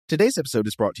Today's episode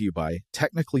is brought to you by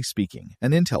Technically Speaking,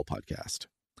 an Intel podcast.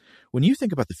 When you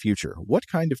think about the future, what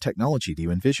kind of technology do you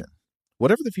envision?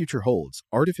 Whatever the future holds,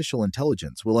 artificial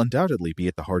intelligence will undoubtedly be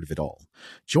at the heart of it all.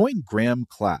 Join Graham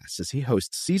Class as he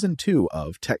hosts Season 2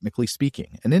 of Technically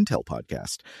Speaking, an Intel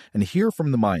podcast, and hear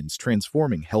from the minds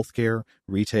transforming healthcare,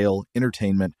 retail,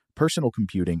 entertainment, personal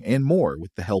computing, and more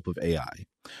with the help of AI.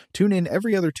 Tune in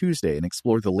every other Tuesday and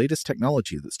explore the latest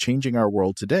technology that's changing our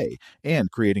world today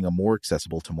and creating a more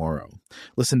accessible tomorrow.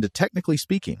 Listen to Technically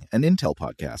Speaking, an Intel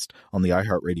podcast on the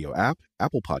iHeartRadio app,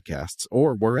 Apple Podcasts,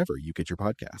 or wherever you get your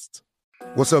podcasts.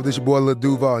 What's up, this your boy Lil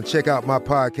Duval, and check out my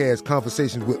podcast,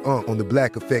 Conversations with Unc, on the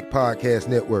Black Effect Podcast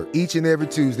Network. Each and every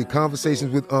Tuesday,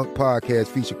 Conversations with Unc podcast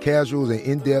feature casuals and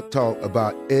in-depth talk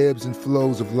about ebbs and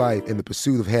flows of life and the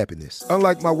pursuit of happiness.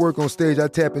 Unlike my work on stage, I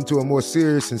tap into a more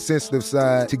serious and sensitive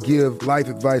side to give life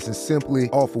advice and simply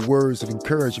offer words of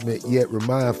encouragement, yet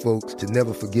remind folks to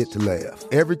never forget to laugh.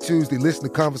 Every Tuesday, listen to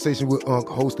Conversations with Unc,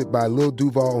 hosted by Lil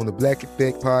Duval on the Black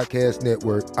Effect Podcast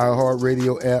Network,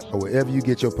 iHeartRadio app, or wherever you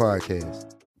get your podcasts.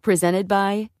 Presented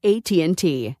by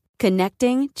AT&T.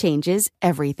 Connecting changes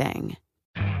everything.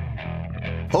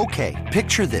 Okay,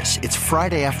 picture this. It's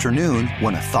Friday afternoon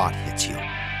when a thought hits you.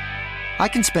 I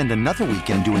can spend another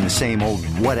weekend doing the same old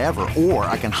whatever, or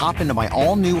I can hop into my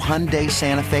all-new Hyundai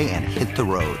Santa Fe and hit the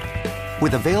road.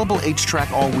 With available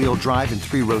H-Track all-wheel drive and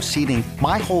 3-row seating,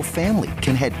 my whole family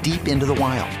can head deep into the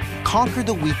wild. Conquer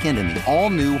the weekend in the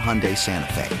all-new Hyundai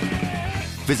Santa Fe.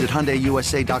 Visit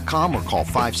HyundaiUSA.com or call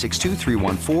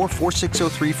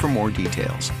 562-314-4603 for more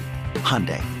details.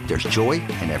 Hyundai, there's joy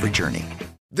in every journey.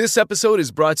 This episode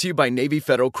is brought to you by Navy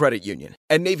Federal Credit Union.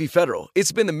 At Navy Federal,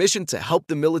 it's been the mission to help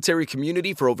the military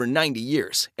community for over 90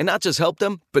 years. And not just help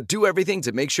them, but do everything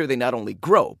to make sure they not only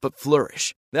grow, but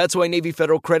flourish. That's why Navy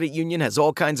Federal Credit Union has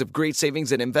all kinds of great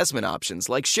savings and investment options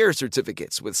like share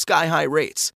certificates with sky-high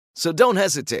rates. So don't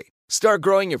hesitate. Start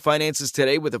growing your finances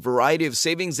today with a variety of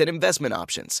savings and investment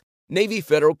options. Navy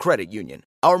Federal Credit Union.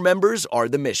 Our members are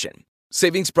the mission.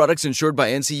 Savings products insured by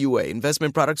NCUA.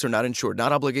 Investment products are not insured,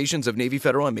 not obligations of Navy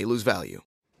Federal and may lose value.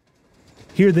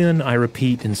 Here then I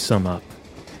repeat and sum up.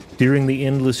 During the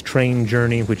endless train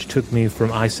journey which took me from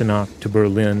Eisenach to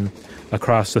Berlin,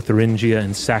 across the Thuringia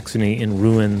and Saxony in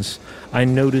ruins, I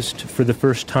noticed for the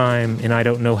first time in I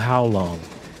don't know how long,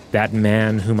 that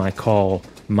man whom I call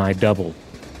my double.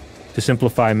 To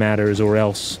simplify matters, or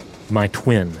else my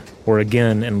twin, or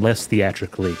again, and less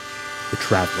theatrically, the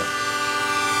traveler.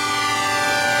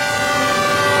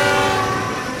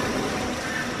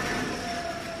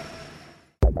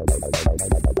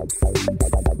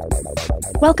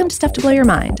 Welcome to Stuff to Blow Your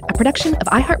Mind, a production of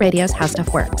iHeartRadio's How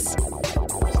Stuff Works.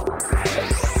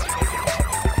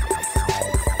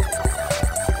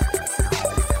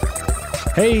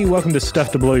 Hey, welcome to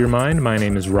Stuff to Blow Your Mind. My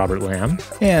name is Robert Lamb.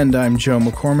 And I'm Joe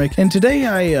McCormick. And today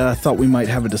I thought we might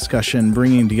have a discussion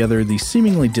bringing together the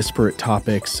seemingly disparate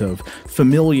topics of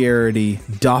familiarity,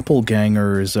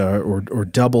 doppelgangers or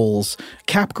doubles,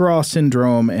 Capgras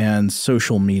syndrome, and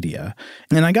social media.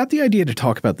 And I got the idea to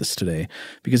talk about this today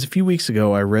because a few weeks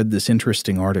ago I read this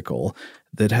interesting article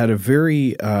that had a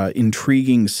very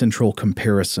intriguing central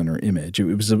comparison or image.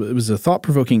 It was a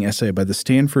thought-provoking essay by the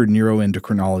Stanford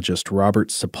neuroendocrinologist Robert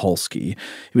Sapolsky.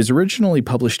 It was originally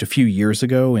published a few years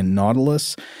ago in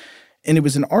Nautilus, and it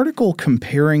was an article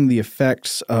comparing the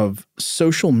effects of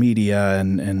social media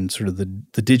and sort of the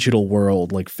digital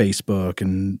world like Facebook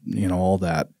and all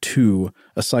that to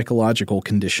a psychological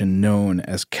condition known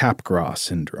as Capgras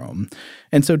syndrome.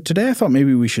 And so today I thought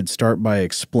maybe we should start by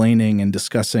explaining and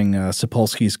discussing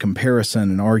Sapolsky's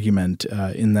comparison and argument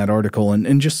in that article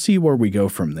and just see where we go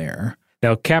from there.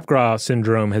 Now, Capgras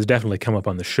syndrome has definitely come up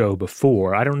on the show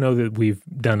before. I don't know that we've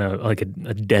done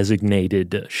a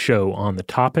designated show on the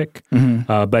topic,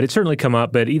 but it's certainly come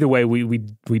up. But either way, we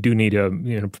do need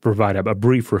to provide a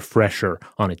brief refresher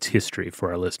on its history for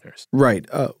our listeners. Right.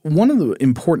 One of the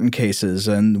important cases,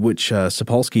 and which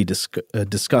Sapolsky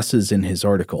discusses in his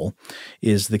article,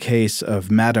 is the case of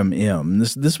Madame M.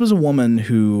 This was a woman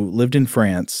who lived in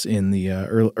France in the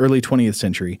early 20th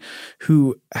century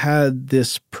who had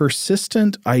this persistent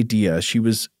idea. She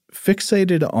was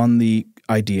fixated on the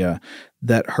idea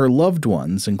that her loved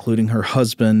ones, including her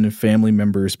husband, family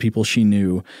members, people she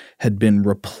knew, had been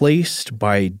replaced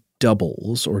by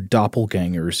doubles or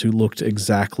doppelgangers who looked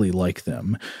exactly like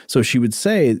them. So she would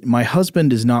say, my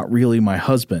husband is not really my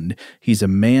husband. He's a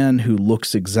man who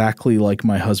looks exactly like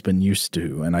my husband used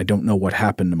to, and I don't know what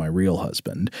happened to my real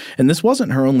husband. And this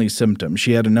wasn't her only symptom.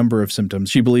 She had a number of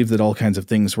symptoms. She believed that all kinds of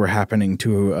things were happening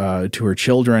to her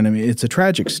children. I mean, it's a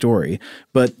tragic story,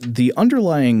 but the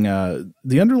underlying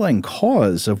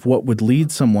cause of what would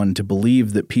lead someone to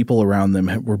believe that people around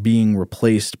them were being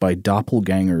replaced by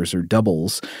doppelgangers or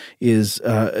doubles is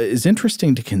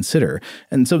interesting to consider.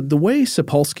 And so the way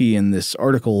Sapolsky in this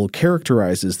article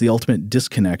characterizes the ultimate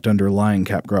disconnect underlying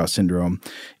Capgras syndrome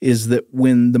is that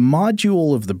when the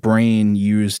module of the brain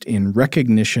used in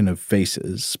recognition of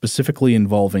faces, specifically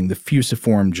involving the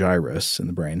fusiform gyrus in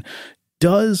the brain,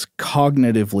 does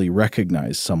cognitively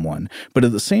recognize someone, but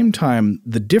at the same time,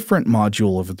 the different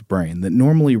module of the brain that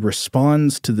normally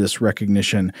responds to this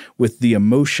recognition with the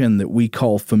emotion that we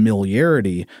call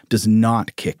familiarity does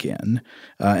not kick in.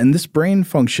 And this brain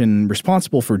function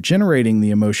responsible for generating the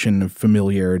emotion of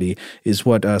familiarity is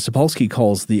what Sapolsky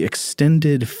calls the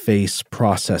extended face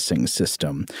processing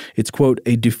system. It's, quote,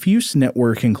 a diffuse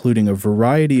network including a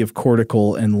variety of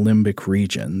cortical and limbic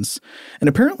regions. And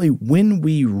apparently when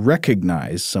we recognize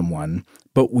someone,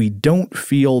 but we don't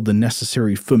feel the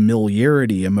necessary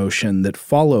familiarity emotion that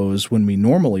follows when we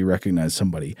normally recognize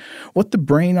somebody, what the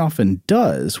brain often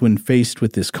does when faced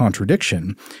with this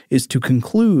contradiction is to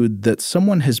conclude that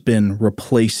someone has been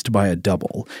replaced by a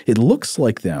double. It looks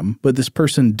like them, but this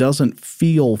person doesn't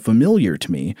feel familiar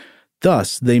to me.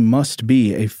 Thus, they must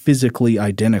be a physically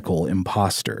identical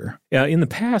imposter. In the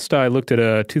past, I looked at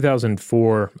a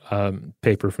 2004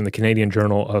 paper from the Canadian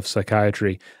Journal of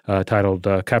Psychiatry titled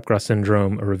Capgras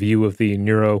Syndrome, a review of the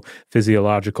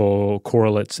neurophysiological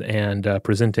correlates and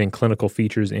presenting clinical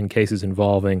features in cases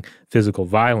involving physical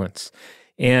violence.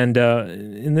 And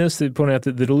in this, they point out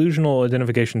that the delusional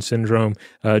identification syndrome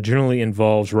generally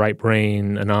involves right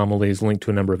brain anomalies linked to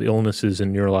a number of illnesses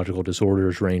and neurological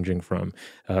disorders ranging from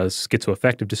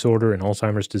schizoaffective disorder and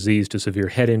Alzheimer's disease to severe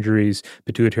head injuries,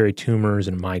 pituitary tumors,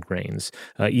 and migraines.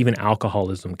 Even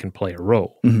alcoholism can play a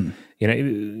role. Mm-hmm. You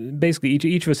know, basically,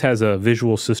 each of us has a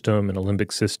visual system and a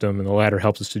limbic system, and the latter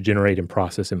helps us to generate and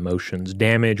process emotions.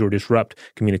 Damage or disrupt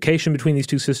communication between these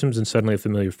two systems, and suddenly a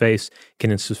familiar face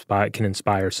can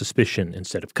inspire suspicion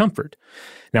instead of comfort.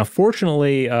 Now,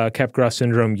 fortunately, Capgras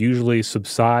syndrome usually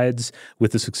subsides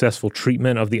with the successful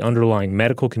treatment of the underlying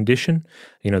medical condition.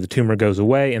 You know, the tumor goes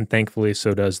away, and thankfully,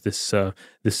 so does this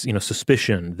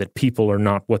suspicion that people are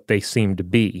not what they seem to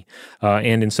be.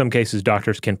 And in some cases,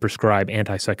 doctors can prescribe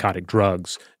antipsychotic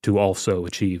drugs to also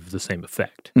achieve the same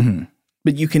effect. Mm-hmm.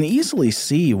 But you can easily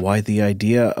see why the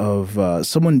idea of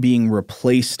someone being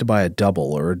replaced by a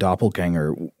double or a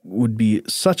doppelganger would be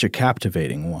such a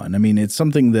captivating one. I mean, it's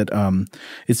something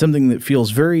that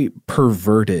feels very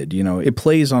perverted. You know, it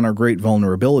plays on our great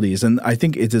vulnerabilities, and I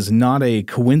think it is not a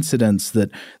coincidence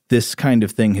that this kind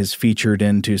of thing has featured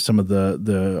into some of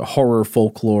the horror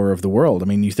folklore of the world. I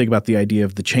mean, you think about the idea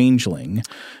of the changeling,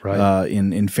 right,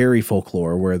 in fairy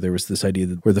folklore, where there was this idea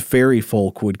that where the fairy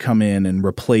folk would come in and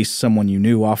replace someone you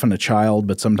knew, often a child,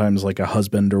 but sometimes like a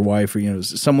husband or wife, or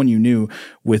someone you knew,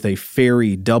 with a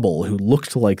fairy double who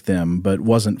looked like them but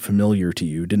wasn't familiar to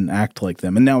you, didn't act like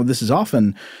them. And now this is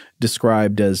often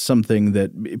described as something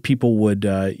that people would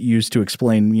use to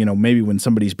explain, maybe when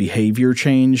somebody's behavior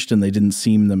changed and they didn't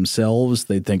seem themselves,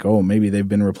 they'd think, oh, maybe they've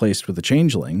been replaced with a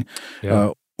changeling.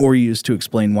 Yeah. Or used to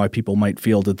explain why people might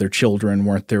feel that their children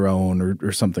weren't their own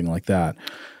or something like that.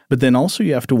 But then also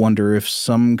you have to wonder if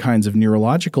some kinds of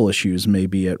neurological issues may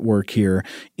be at work here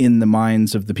in the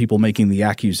minds of the people making the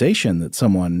accusation that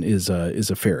someone is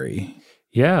a fairy.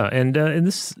 Yeah, and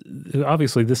this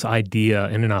obviously this idea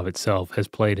in and of itself has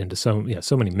played into so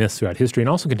many myths throughout history, and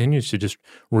also continues to just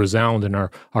resound in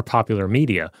our popular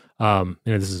media.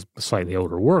 This is a slightly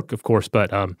older work, of course,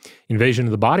 but Invasion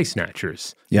of the Body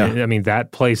Snatchers. Yeah, I mean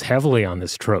that plays heavily on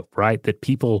this trope, right? That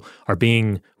people are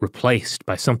being replaced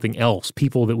by something else.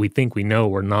 People that we think we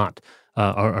know are not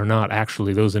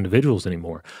actually those individuals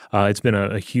anymore. It's been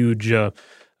a huge.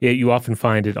 You often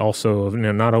find it also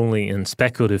not only in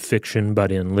speculative fiction,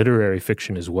 but in literary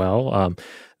fiction as well.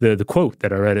 The quote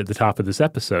that I read at the top of this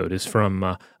episode is from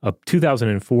a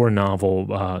 2004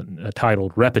 novel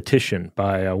titled Repetition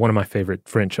by one of my favorite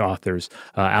French authors,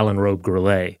 Alain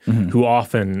Robbe-Gurlet, who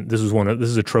often, this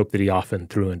is a trope that he often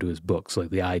threw into his books, like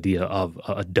the idea of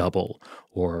a double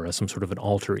or some sort of an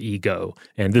alter ego.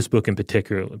 And this book in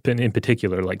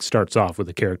particular like starts off with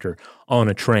a character on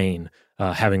a train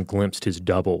having glimpsed his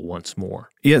double once more.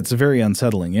 Yeah, it's a very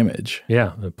unsettling image.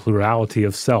 Yeah, the plurality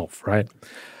of self, right?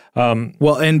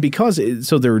 Well, and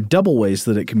so there are double ways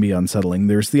that it can be unsettling.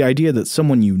 There's the idea that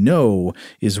someone you know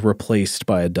is replaced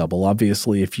by a double.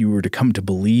 Obviously, if you were to come to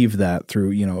believe that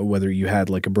through, whether you had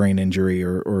like a brain injury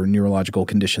or neurological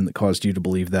condition that caused you to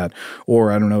believe that,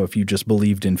 or I don't know if you just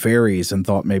believed in fairies and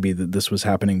thought maybe that this was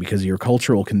happening because of your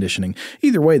cultural conditioning.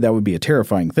 Either way, that would be a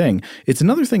terrifying thing. It's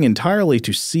another thing entirely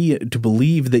to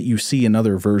believe that you see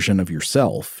another version of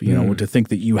yourself, to think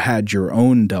that you had your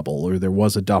own double or there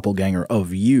was a doppelganger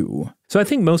of you. So I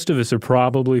think most of us are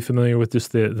probably familiar with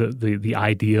just the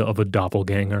idea of a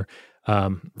doppelganger.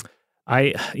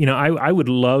 I would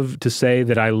love to say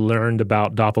that I learned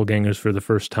about doppelgangers for the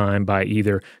first time by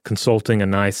either consulting a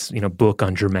nice, book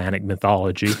on Germanic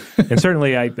mythology. And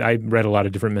certainly I read a lot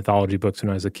of different mythology books when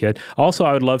I was a kid. Also,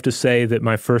 I would love to say that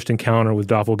my first encounter with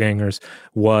doppelgangers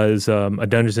was a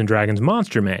Dungeons & Dragons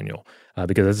monster manual.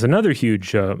 Because it's another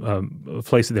huge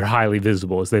place that they're highly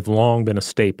visible, as they've long been a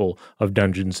staple of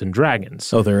Dungeons &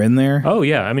 Dragons. Oh, they're in there? Oh,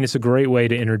 yeah. I mean, it's a great way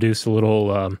to introduce a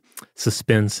little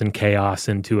suspense and chaos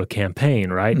into a campaign,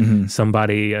 right? Mm-hmm.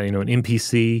 Somebody, an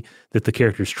NPC that the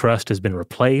characters trust has been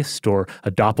replaced, or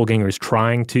a doppelganger is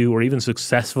trying to, or even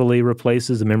successfully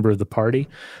replaces a member of the party.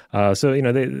 There's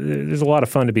a lot of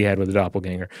fun to be had with a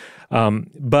doppelganger.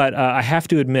 But I have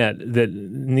to admit that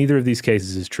neither of these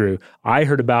cases is true. I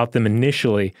heard about them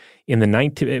initially via the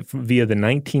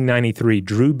 1993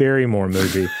 Drew Barrymore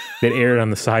movie that aired on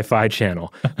the Sci-Fi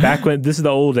Channel. This is the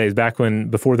old days,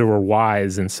 before there were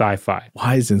Ys in Sci-Fi.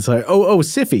 Ys in Sci-Fi. Oh,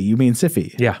 Syfy. You mean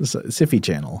Syfy? Yeah. Syfy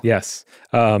Channel. Yes.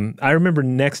 I remember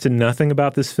next to nothing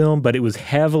about this film, but it was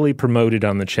heavily promoted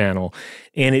on the channel,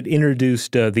 and it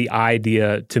introduced the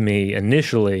idea to me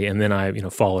initially, and then I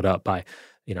followed up by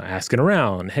asking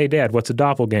around, hey, Dad, what's a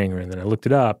doppelganger? And then I looked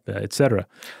it up, et cetera.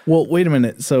 Well, wait a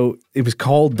minute. So it was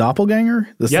called Doppelganger?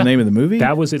 That's the name of the movie?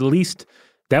 That was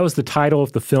the title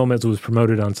of the film as it was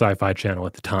promoted on Sci-Fi Channel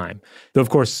at the time. Though, of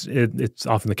course, it's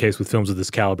often the case with films of this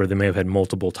caliber. They may have had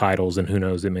multiple titles, and who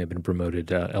knows, it may have been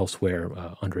promoted elsewhere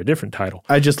under a different title.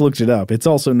 I just looked it up. It's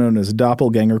also known as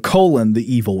Doppelganger: The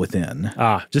Evil Within.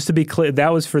 Just to be clear,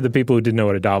 that was for the people who didn't know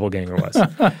what a doppelganger was.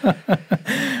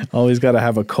 Always got to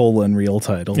have a : real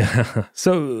title.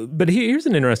 So, but here's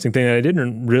an interesting thing that I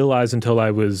didn't realize until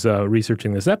I was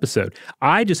researching this episode.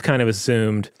 I just kind of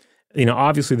assumed,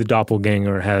 obviously the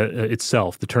doppelganger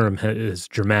itself, the term has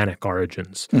Germanic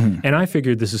origins. Mm-hmm. And I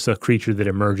figured this is a creature that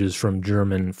emerges from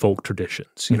German folk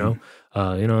traditions, in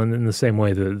the same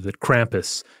way that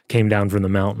Krampus came down from the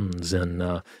mountains and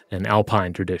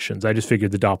Alpine traditions. I just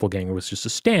figured the doppelganger was just a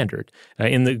standard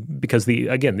because the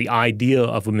idea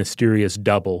of a mysterious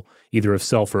double, either of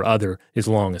self or other, is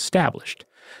long established.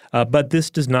 But this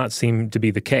does not seem to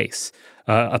be the case.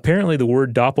 Apparently, the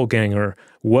word doppelganger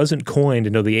wasn't coined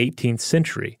until the 18th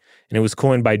century, and it was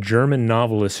coined by German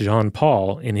novelist Jean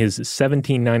Paul in his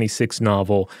 1796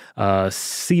 novel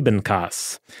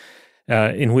Siebenkäs,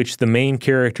 in which the main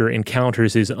character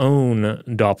encounters his own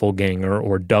doppelganger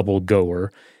or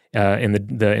double-goer. In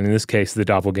this case, the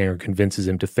doppelganger convinces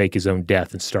him to fake his own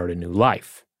death and start a new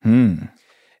life. And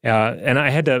I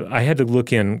had to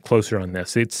look in closer on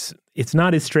this. It's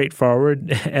not as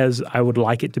straightforward as I would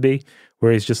like it to be,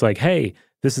 where he's just like, hey,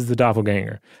 this is the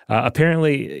doppelganger.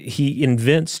 Apparently, he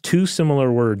invents two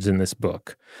similar words in this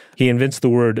book. He invents the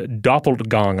word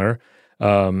Doppelganger.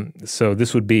 So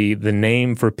this would be the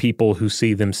name for people who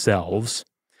see themselves.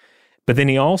 But then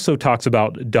he also talks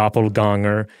about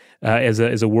Doppelganger as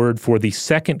a word for the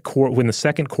second course, when the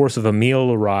second course of a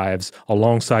meal arrives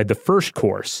alongside the first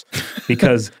course,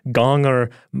 because Ganger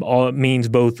means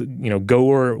both,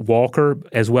 goer, walker,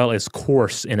 as well as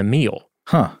course in a meal.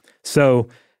 Huh. So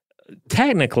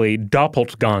technically,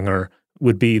 Doppelganger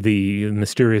would be the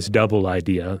mysterious double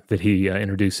idea that he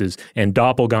introduces, and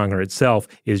Doppelganger itself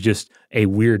is just a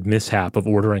weird mishap of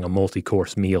ordering a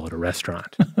multi-course meal at a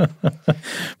restaurant.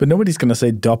 But nobody's going to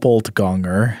say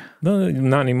Doppelganger. No,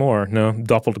 not anymore. No,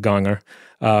 Doppelganger.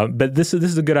 But this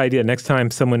is a good idea. Next time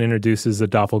someone introduces a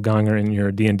doppelganger in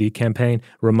your D&D campaign,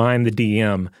 remind the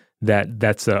DM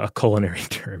that's a culinary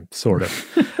term, sort of.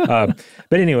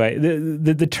 But anyway,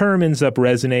 the term ends up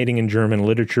resonating in German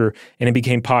literature, and it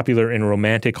became popular in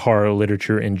romantic horror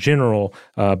literature in general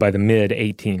by the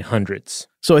mid-1800s.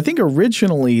 So I think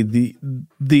originally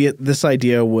this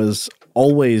idea was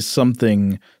always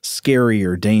something scary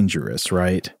or dangerous,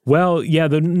 right? Well, yeah,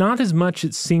 not as much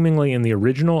seemingly in the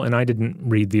original, and I didn't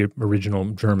read the original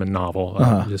German novel,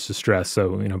 just to stress.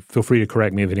 So, feel free to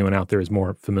correct me if anyone out there is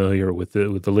more familiar with the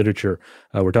literature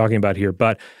we're talking about here.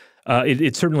 But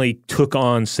It certainly took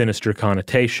on sinister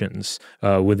connotations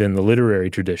within the literary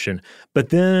tradition. But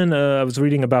then I was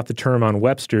reading about the term on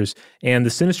Webster's, and the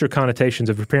sinister connotations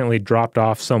have apparently dropped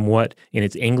off somewhat in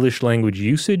its English language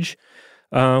usage,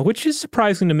 which is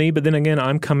surprising to me. But then again,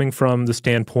 I'm coming from the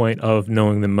standpoint of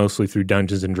knowing them mostly through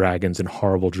Dungeons & Dragons and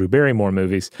horrible Drew Barrymore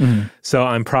movies. Mm-hmm. So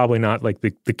I'm probably not like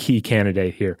the key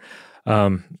candidate here.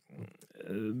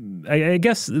 I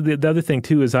guess the other thing,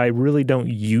 too, is I really don't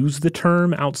use the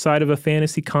term outside of a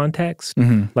fantasy context.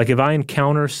 Mm-hmm. Like if I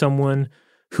encounter someone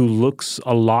who looks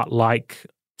a lot like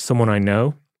someone I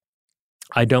know,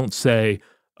 I don't say,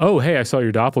 oh, hey, I saw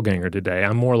your doppelganger today.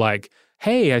 I'm more like,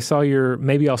 hey, I saw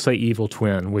maybe I'll say evil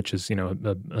twin, which is,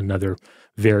 another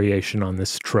variation on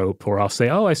this trope. Or I'll say,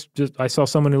 oh, I saw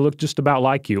someone who looked just about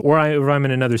like you. Or if I'm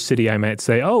in another city, I might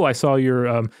say, oh, I saw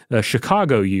your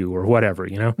Chicago you or whatever,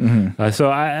 Mm-hmm. So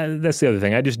that's the other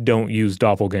thing. I just don't use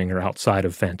doppelganger outside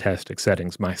of fantastic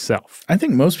settings myself. I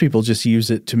think most people just use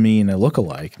it to mean a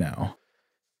lookalike now.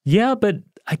 Yeah, but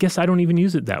I guess I don't even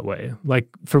use it that way. Like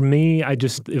for me,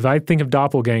 if I think of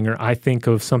doppelganger, I think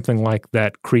of something like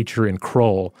that creature in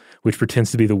Krull, which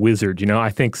pretends to be the wizard. I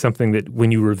think something that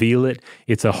when you reveal it,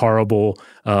 it's a horrible,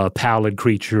 pallid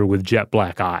creature with jet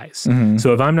black eyes. Mm-hmm.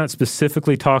 So if I'm not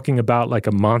specifically talking about like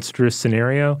a monstrous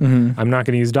scenario, mm-hmm. I'm not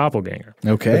going to use doppelganger.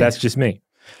 Okay. But that's just me.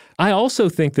 I also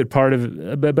think that part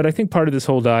of this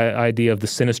whole idea of the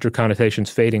sinister connotations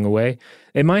fading away,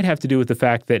 it might have to do with the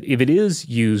fact that if it is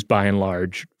used by and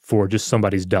large for just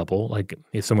somebody's double, like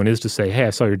if someone is to say, hey,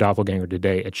 I saw your doppelganger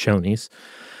today at Shoney's,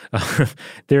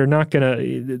 they're not going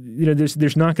to,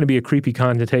 there's not going to be a creepy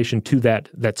connotation to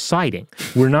that sighting.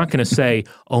 We're not going to say,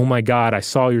 oh my God, I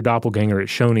saw your doppelganger at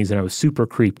Shoney's and I was super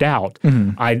creeped out.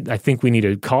 Mm-hmm. I think we need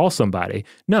to call somebody.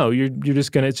 No, it's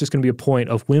just going to be a point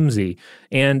of whimsy.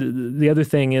 And the other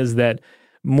thing is that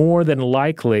more than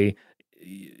likely,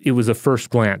 it was a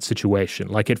first glance situation.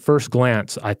 Like at first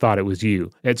glance, I thought it was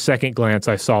you. At second glance,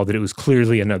 I saw that it was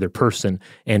clearly another person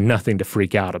and nothing to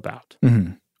freak out about.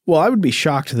 Mm-hmm. Well, I would be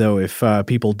shocked, though, if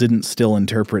people didn't still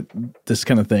interpret this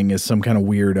kind of thing as some kind of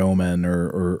weird omen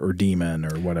or demon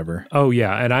or whatever. Oh,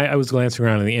 yeah. And I was glancing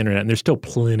around on the internet, and there's still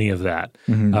plenty of that.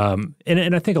 Mm-hmm.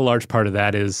 And I think a large part of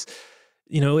that is,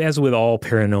 as with all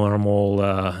paranormal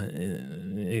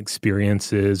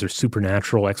experiences or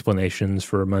supernatural explanations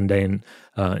for mundane,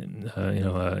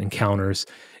 encounters,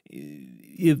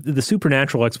 the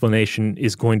supernatural explanation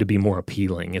is going to be more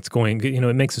appealing. It's going,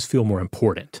 it makes us feel more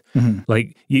important. Mm-hmm.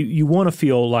 Like you want to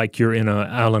feel like you're in a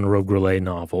Alan Robbe-Grillet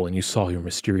novel and you saw your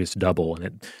mysterious double and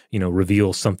it,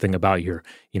 reveals something about your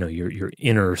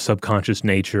inner subconscious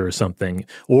nature or something,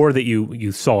 or that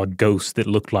you saw a ghost that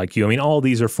looked like you. I mean, all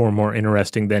these are far more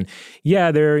interesting than,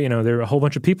 there are a whole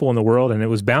bunch of people in the world and it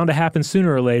was bound to happen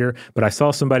sooner or later, but I saw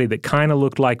somebody that kind of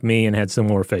looked like me and had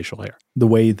similar facial hair. The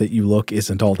way that you look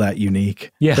isn't all that unique.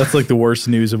 Yeah. That's like the worst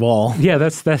news of all. Yeah,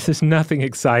 that's just nothing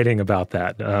exciting about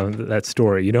that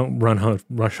story. You don't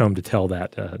rush home to tell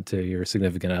that to your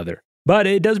significant other. But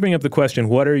it does bring up the question,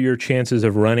 what are your chances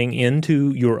of running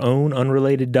into your own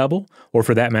unrelated double, or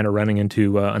for that matter, running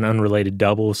into an unrelated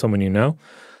double of someone you know?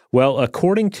 Well,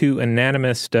 according to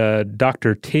anatomist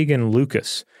Dr. Tegan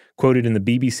Lucas, quoted in the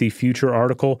BBC Future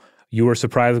article, you are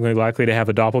surprisingly likely to have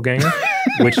a doppelganger,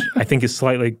 which I think is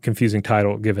slightly confusing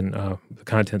title given the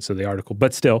contents of the article.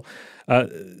 But still,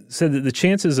 said that the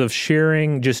chances of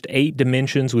sharing just 8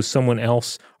 dimensions with someone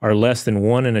else are less than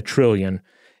 1 in a trillion.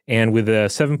 And with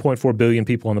 7.4 billion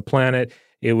people on the planet,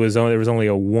 there was only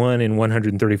a 1 in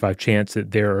 135 chance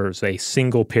that there's a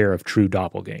single pair of true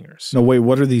doppelgangers. No, wait,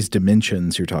 what are these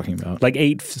dimensions you're talking about? Like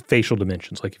 8 facial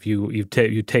dimensions. Like if you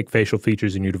take facial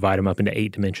features and you divide them up into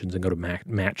 8 dimensions and go to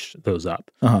match those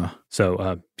up. Uh-huh.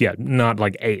 So, not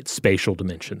like 8 spatial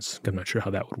dimensions. I'm not sure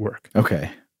how that would work. Okay.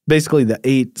 Basically the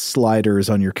 8 sliders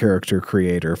on your character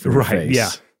creator for your face. Yeah.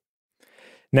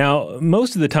 Now,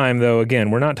 most of the time, though, again,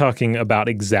 we're not talking about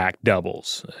exact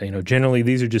doubles. Generally,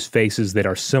 these are just faces that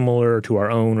are similar to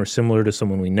our own or similar to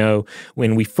someone we know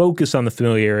when we focus on the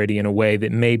familiarity in a way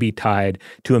that may be tied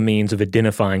to a means of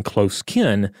identifying close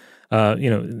kin,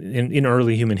 in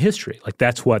early human history. Like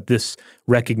that's what this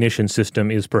recognition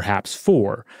system is perhaps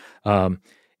for.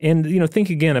 And,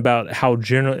 think again about how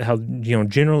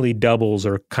generally doubles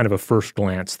are kind of a first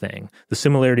glance thing. The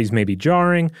similarities may be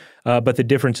jarring, but the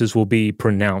differences will be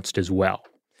pronounced as well.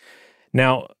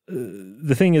 Now,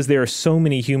 the thing is there are so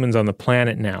many humans on the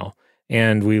planet now,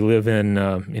 and we live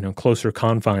in closer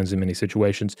confines in many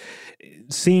situations.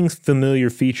 Seeing familiar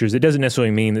features, it doesn't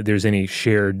necessarily mean that there's any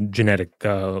shared genetic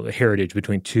heritage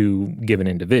between two given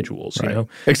individuals. Right. You know,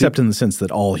 except in the sense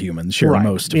that all humans share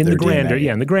most of in their the grander,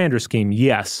 DNA. in the grander scheme,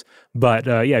 yes. But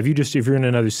if you're in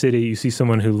another city, you see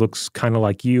someone who looks kind of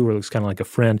like you or looks kind of like a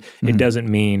friend, it doesn't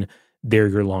mean they're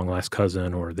your long lost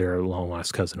cousin or they're a long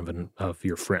lost cousin of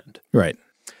your friend. Right.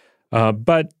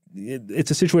 But it's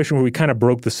a situation where we kind of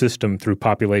broke the system through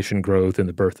population growth and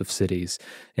the birth of cities.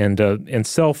 And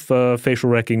facial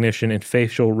recognition and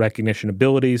facial recognition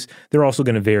abilities, they're also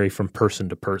going to vary from person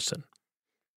to person.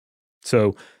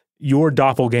 So your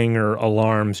doppelganger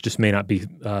alarms just may not be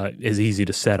as easy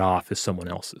to set off as someone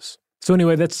else's. So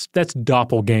anyway, that's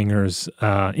doppelgangers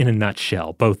in a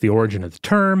nutshell, both the origin of the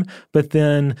term, but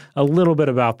then a little bit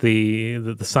about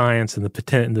the science and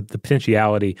the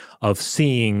potentiality of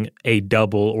seeing a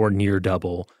double or near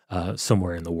double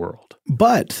somewhere in the world.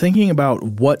 But thinking about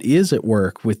what is at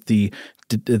work with the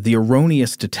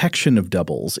erroneous detection of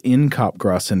doubles in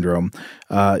Capgras syndrome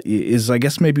is, I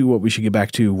guess, maybe what we should get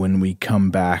back to when we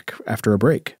come back after a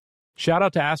break. Shout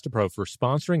out to Astepro for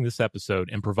sponsoring this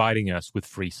episode and providing us with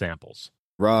free samples.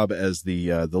 Rob, as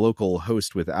the local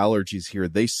host with allergies here,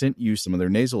 they sent you some of their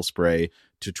nasal spray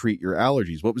to treat your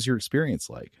allergies. What was your experience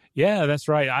like? Yeah, that's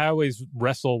right. I always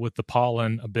wrestle with the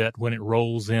pollen a bit when it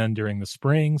rolls in during the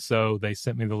spring, so they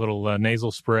sent me the little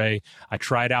nasal spray. I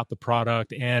tried out the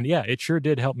product, and yeah, it sure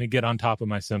did help me get on top of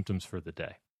my symptoms for the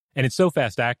day. And it's so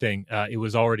fast-acting, it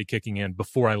was already kicking in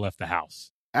before I left the house.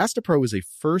 Astepro is a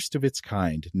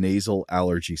first-of-its-kind nasal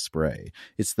allergy spray.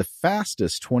 It's the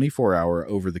fastest 24-hour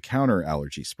over-the-counter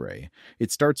allergy spray.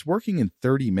 It starts working in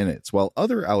 30 minutes, while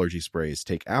other allergy sprays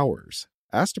take hours.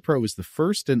 Astepro is the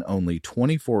first and only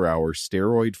 24-hour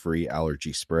steroid-free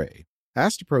allergy spray.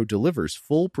 Astepro delivers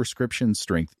full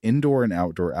prescription-strength indoor and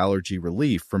outdoor allergy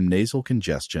relief from nasal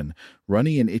congestion,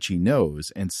 runny and itchy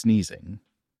nose, and sneezing.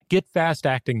 Get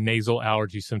fast-acting nasal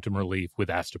allergy symptom relief with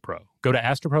Astepro. Go to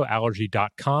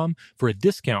asteproallergy.com for a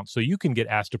discount so you can get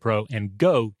Astepro and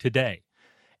go today.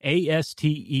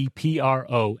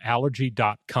 ASTEPRO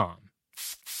allergy.com.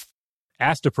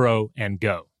 Astepro and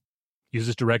go. Use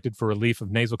as directed for relief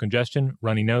of nasal congestion,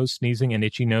 runny nose, sneezing, and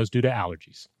itchy nose due to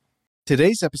allergies.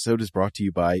 Today's episode is brought to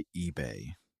you by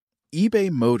eBay.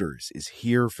 eBay Motors is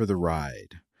here for the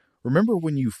ride. Remember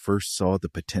when you first saw the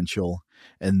potential?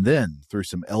 And then, through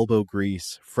some elbow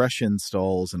grease, fresh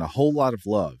installs, and a whole lot of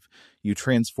love, you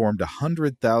transformed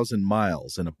 100,000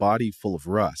 miles and a body full of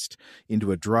rust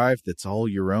into a drive that's all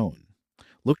your own.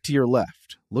 Look to your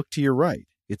left. Look to your right.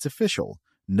 It's official.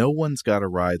 No one's got a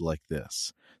ride like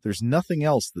this. There's nothing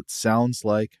else that sounds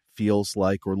like, feels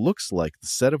like, or looks like the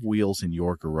set of wheels in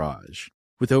your garage.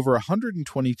 With over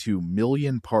 122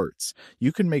 million parts,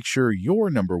 you can make sure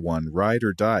your number one ride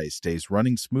or die stays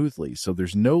running smoothly so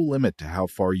there's no limit to how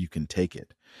far you can take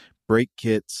it. Brake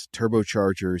kits,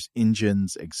 turbochargers,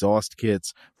 engines, exhaust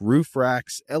kits, roof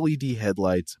racks, LED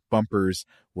headlights, bumpers,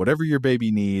 whatever your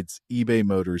baby needs, eBay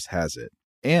Motors has it.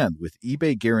 And with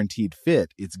eBay Guaranteed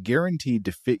Fit, it's guaranteed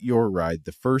to fit your ride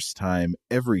the first time,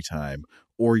 every time,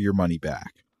 or your money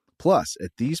back. Plus, at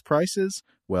these prices,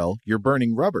 well, you're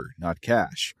burning rubber, not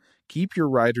cash. Keep your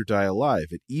ride or die alive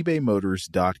at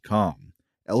ebaymotors.com.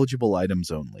 Eligible items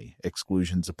only.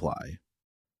 Exclusions apply.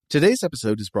 Today's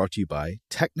episode is brought to you by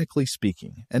Technically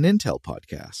Speaking, an Intel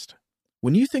podcast.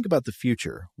 When you think about the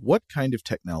future, what kind of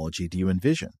technology do you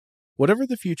envision? Whatever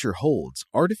the future holds,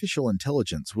 artificial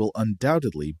intelligence will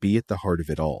undoubtedly be at the heart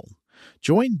of it all.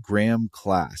 Join Graham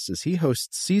Class as he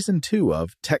hosts Season 2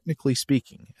 of Technically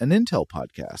Speaking, an Intel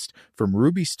podcast from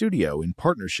Ruby Studio in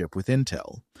partnership with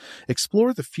Intel.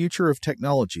 Explore the future of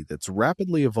technology that's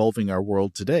rapidly evolving our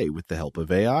world today with the help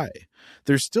of AI.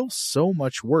 There's still so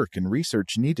much work and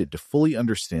research needed to fully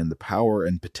understand the power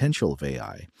and potential of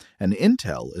AI, and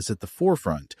Intel is at the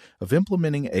forefront of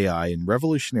implementing AI in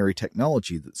revolutionary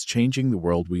technology that's changing the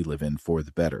world we live in for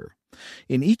the better.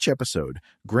 In each episode,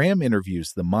 Graham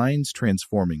interviews the minds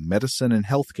transforming medicine and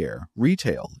healthcare,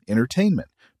 retail, entertainment,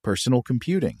 personal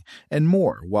computing, and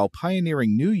more while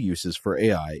pioneering new uses for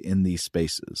AI in these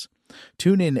spaces.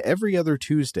 Tune in every other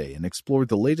Tuesday and explore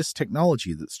the latest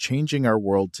technology that's changing our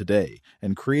world today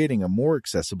and creating a more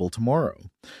accessible tomorrow.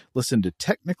 Listen to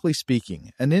Technically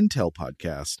Speaking, an Intel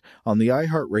podcast on the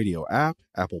iHeartRadio app,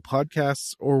 Apple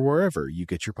Podcasts, or wherever you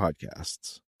get your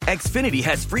podcasts. Xfinity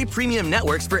has free premium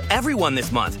networks for everyone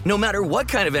this month, no matter what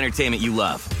kind of entertainment you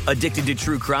love. Addicted to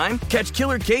true crime? Catch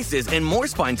killer cases and more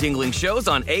spine-tingling shows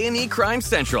on A&E Crime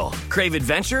Central. Crave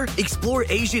adventure? Explore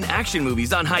Asian action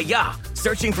movies on Hi-YAH.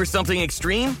 Searching for something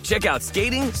extreme? Check out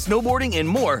skating, snowboarding, and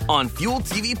more on Fuel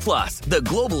TV Plus, the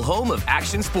global home of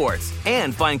action sports.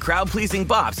 And find crowd-pleasing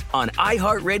bops on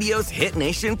iHeartRadio's Hit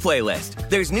Nation playlist.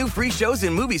 There's new free shows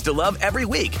and movies to love every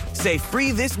week. Say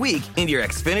free this week in your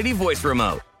Xfinity voice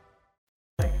remote.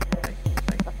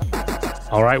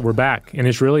 All right, we're back, and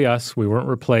it's really us. We weren't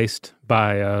replaced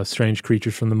by strange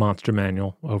creatures from the Monster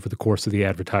Manual over the course of the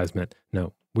advertisement.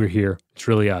 No, we're here. It's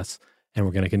really us, and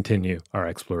we're going to continue our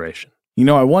exploration. You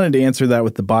know, I wanted to answer that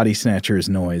with the Body Snatchers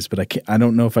noise, but I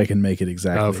don't know if I can make it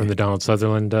exactly. Oh, from the Donald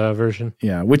Sutherland version?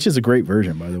 Yeah, which is a great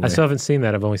version, by the way. I still haven't seen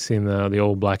that. I've only seen the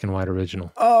old black and white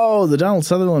original. Oh, the Donald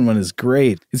Sutherland one is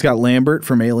great. It's got Lambert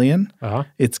from Alien. Uh-huh.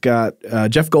 It's got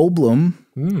Jeff Goldblum.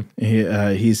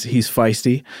 He's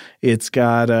feisty. It's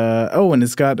got and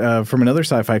it's got from another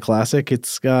sci-fi classic.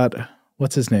 It's got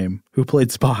what's his name? Who played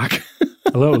Spock?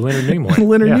 Hello, Leonard Nimoy.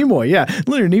 Nimoy, yeah.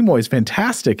 Leonard Nimoy is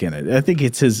fantastic in it. I think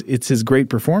it's his great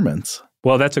performance.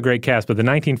 Well, that's a great cast. But the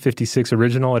 1956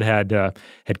 original, it had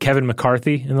Kevin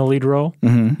McCarthy in the lead role.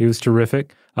 Mm-hmm. He was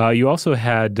terrific. You also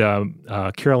had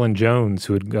Carolyn Jones,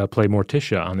 who had played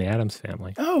Morticia on The Addams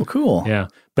Family. Oh, cool. Yeah.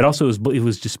 But also it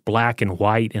was just black and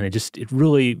white, and it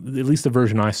really, at least the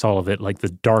version I saw of it, like the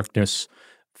darkness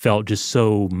felt just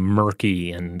so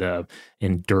murky and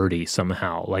dirty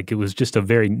somehow. Like it was just a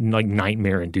very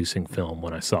nightmare-inducing film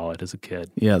when I saw it as a kid.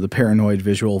 Yeah, the paranoid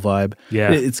visual vibe.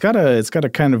 Yeah, it's got a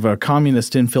kind of a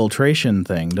communist infiltration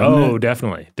thing, doesn't it? Oh,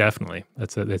 definitely.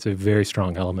 That's a very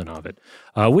strong element of it,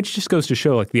 which just goes to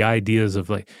show like the ideas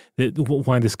of like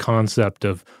why this concept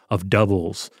of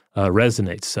doubles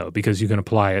resonates so, because you can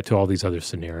apply it to all these other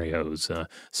scenarios,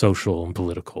 social and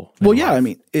political. Well, yeah, I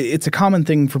mean, it's a common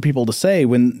thing for people to say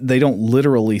when they don't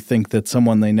literally think that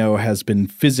someone they know has been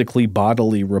physically,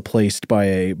 bodily replaced by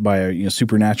a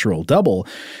supernatural double.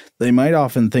 They might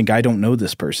often think, I don't know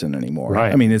this person anymore.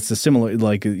 Right. I mean, it's a similar,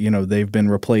 like, they've been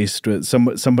replaced with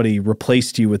somebody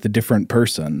replaced you with a different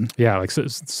person. Yeah, like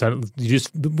so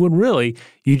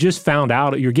you just found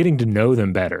out, you're getting to know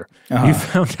them better. Uh-huh. You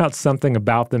found out something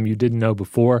about them you didn't know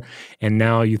before, and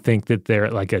now you think that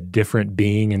they're like a different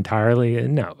being entirely.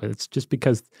 And no, it's just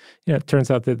because it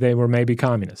turns out that they were maybe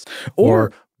communist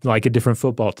or like a different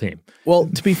football team. Well,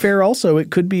 to be fair, also,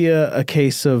 it could be a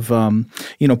case of,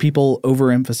 people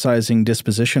overemphasizing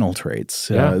dispositional traits,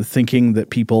 thinking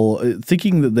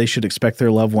that they should expect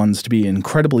their loved ones to be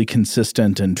incredibly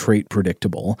consistent and trait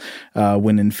predictable,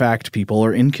 when in fact people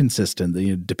are inconsistent.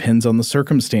 It depends on the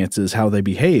circumstances, how they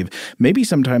behave. Maybe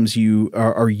sometimes you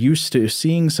are used to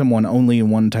seeing someone only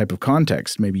in one type of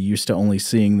context, maybe used to only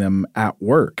seeing them at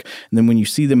work. And then when you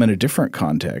see them in a different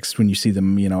context, when you see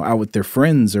them, out with their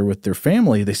friends or with their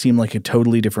family, they seem like a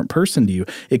totally different person to you.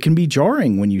 It can be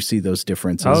jarring when you see those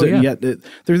differences. Oh, yeah. And yet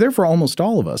they're there for almost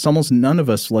all of us. Almost none of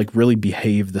us really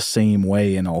behave the same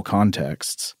way in all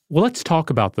contexts. Well, let's talk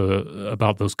about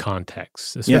those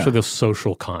contexts, especially those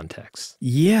social contexts.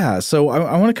 Yeah. So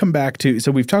I want to come back to – so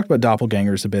we've talked about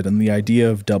doppelgangers a bit and the idea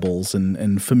of doubles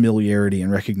and familiarity and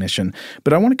recognition.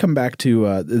 But I want to come back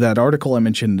to that article I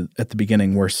mentioned at the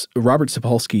beginning where Robert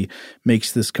Sapolsky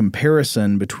makes this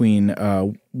comparison between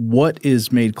what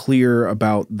is made clear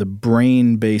about the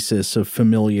brain basis of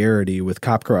familiarity with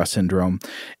Capgras syndrome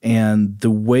and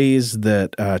the ways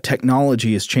that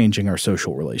technology is changing our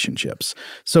social relationships.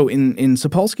 So in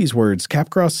Sapolsky's words,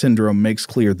 Capgras syndrome makes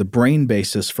clear the brain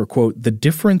basis for, quote, the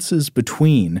differences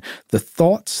between the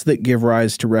thoughts that give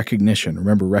rise to recognition.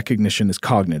 Remember, recognition is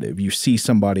cognitive. You see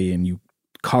somebody and you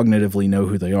cognitively know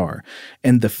who they are,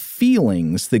 and the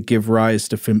feelings that give rise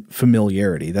to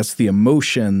familiarity. That's the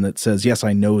emotion that says, yes,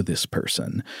 I know this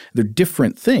person. They're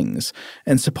different things.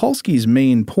 And Sapolsky's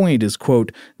main point is,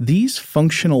 quote, these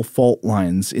functional fault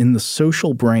lines in the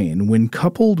social brain, when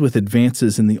coupled with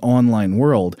advances in the online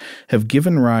world, have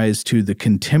given rise to the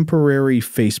contemporary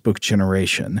Facebook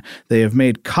generation. They have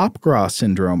made Capgras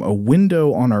syndrome a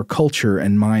window on our culture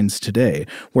and minds today,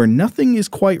 where nothing is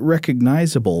quite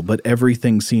recognizable, but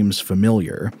everything seems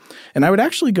familiar. And I would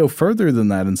actually go further than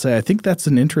that and say I think that's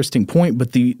an interesting point,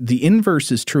 but the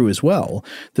inverse is true as well,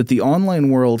 that the online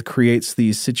world creates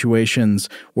these situations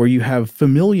where you have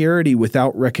familiarity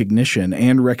without recognition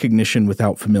and recognition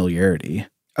without familiarity.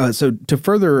 So to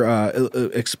further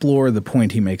explore the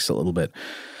point he makes a little bit,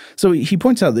 So he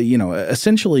points out that,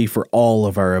 essentially for all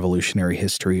of our evolutionary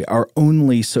history, our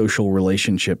only social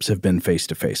relationships have been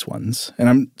face-to-face ones. And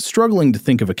I'm struggling to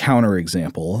think of a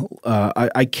counterexample.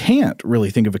 I can't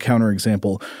really think of a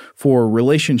counterexample for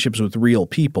relationships with real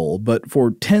people, but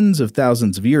for tens of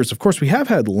thousands of years, of course, we have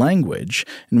had language,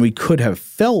 and we could have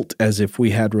felt as if we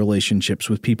had relationships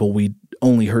with people we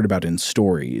only heard about in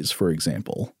stories, for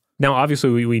example. Now,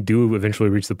 obviously, we do eventually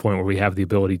reach the point where we have the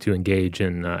ability to engage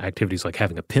in activities like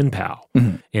having a pen pal,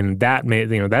 and that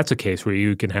that's a case where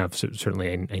you can have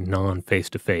certainly a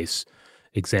non-face-to-face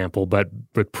example. But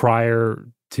prior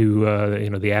to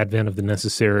the advent of the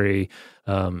necessary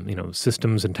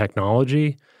systems and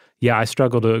technology, I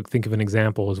struggle to think of an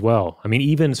example as well. I mean,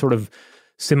 even sort of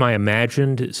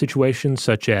semi-imagined situations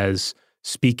such as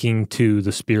speaking to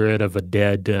the spirit of a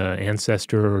dead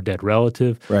ancestor or dead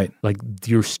relative, right? Like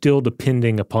you're still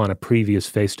depending upon a previous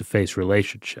face-to-face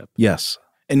relationship. Yes.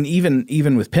 And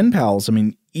even with pen pals, I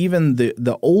mean, even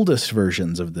the oldest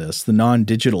versions of this, the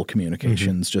non-digital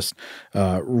communications, just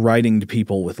writing to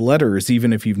people with letters,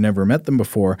 even if you've never met them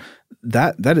before,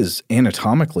 that is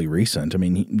anatomically recent. I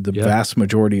mean, the vast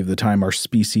majority of the time our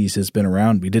species has been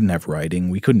around, we didn't have writing.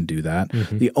 We couldn't do that.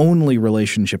 The only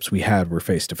relationships we had were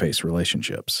face-to-face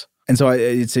relationships. And so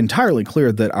it's entirely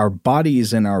clear that our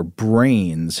bodies and our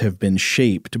brains have been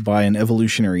shaped by an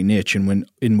evolutionary niche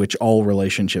in which all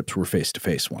relationships were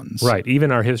face-to-face ones. Right.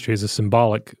 Even our history as a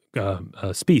symbolic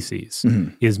species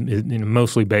is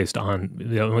mostly based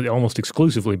on, almost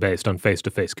exclusively based on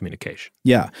face-to-face communication.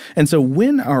 Yeah. And so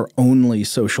when our only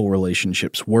social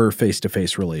relationships were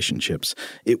face-to-face relationships,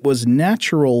 it was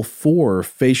natural for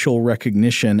facial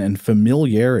recognition and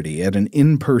familiarity at an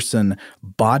in-person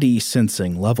body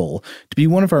sensing level to be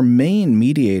one of our main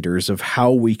mediators of how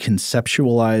we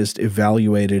conceptualized,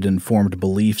 evaluated, and formed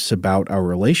beliefs about our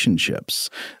relationships.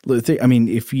 I mean,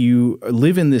 if you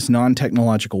live in this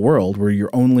non-technological world where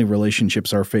your only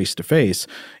relationships are face-to-face,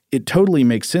 it totally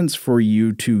makes sense for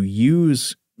you to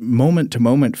use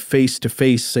moment-to-moment,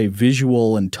 face-to-face, say,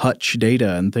 visual and touch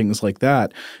data and things like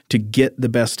that to get the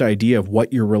best idea of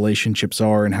what your relationships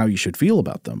are and how you should feel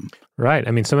about them. Right.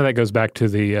 I mean, some of that goes back to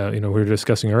the, we were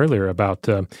discussing earlier about,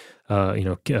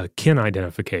 kin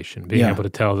identification, being able to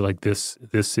tell like this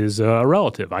is a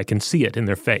relative. I can see it in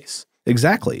their face.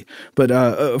 Exactly. But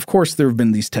of course, there have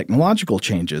been these technological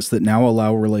changes that now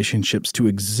allow relationships to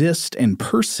exist and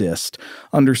persist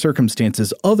under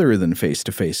circumstances other than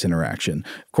face-to-face interaction.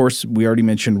 Of course, we already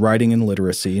mentioned writing and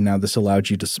literacy. Now this allowed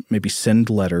you to maybe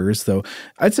send letters, though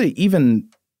I'd say even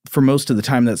for most of the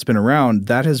time that's been around,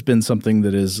 that has been something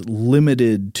that is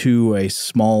limited to a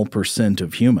small percent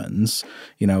of humans,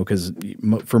 because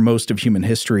for most of human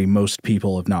history, most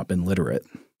people have not been literate.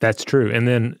 That's true, and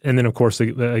then of course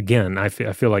again, I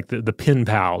feel like the pen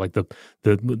pal, like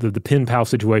the pen pal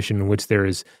situation in which there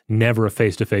is never a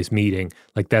face-to-face meeting,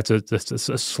 like that's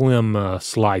a slim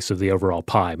slice of the overall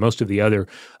pie. Most of the other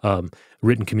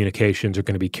written communications are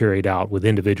going to be carried out with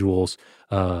individuals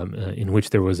in which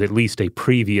there was at least a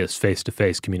previous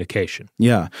face-to-face communication.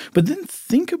 Yeah, but then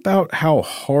think about how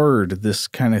hard this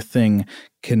kind of thing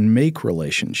can make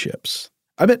relationships.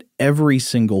 I bet every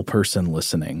single person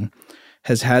listening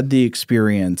has had the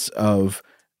experience of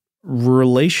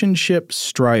relationship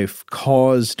strife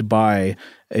caused by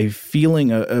a feeling,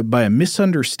 by a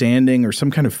misunderstanding or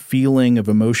some kind of feeling of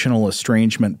emotional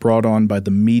estrangement brought on by the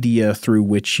media through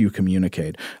which you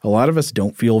communicate. A lot of us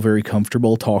don't feel very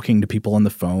comfortable talking to people on the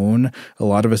phone. A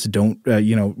lot of us don't,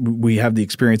 we have the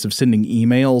experience of sending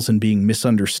emails and being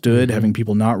misunderstood, having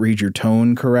people not read your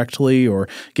tone correctly, or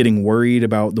getting worried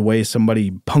about the way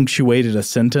somebody punctuated a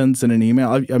sentence in an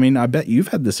email. I mean, I bet you've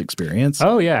had this experience.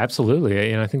 Oh, yeah,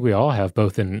 absolutely. And I think we all have,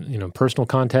 both in, personal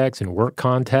contexts and work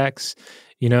contexts.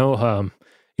 So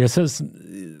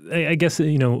I guess,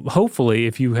 hopefully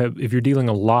if you're dealing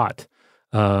a lot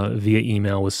via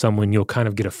email with someone, you'll kind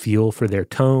of get a feel for their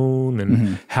tone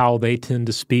and how they tend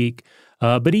to speak.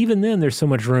 But even then, there's so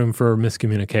much room for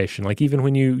miscommunication. Like even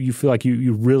when you feel like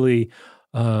you really,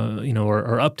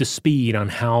 are up to speed on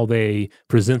how they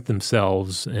present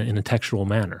themselves in a textual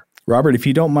manner. Robert, if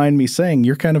you don't mind me saying,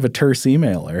 you're kind of a terse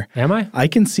emailer. Am I? I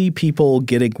can see people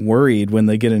getting worried when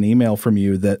they get an email from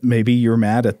you that maybe you're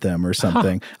mad at them or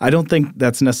something. I don't think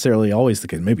that's necessarily always the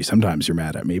case. Maybe sometimes you're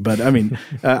mad at me. But I mean,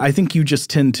 I think you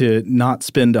just tend to not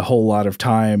spend a whole lot of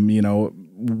time,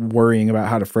 worrying about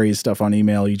how to phrase stuff on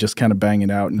email. You just kind of bang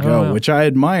it out and go, which I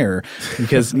admire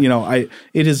because,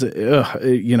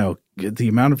 the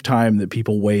amount of time that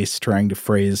people waste trying to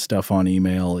phrase stuff on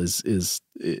email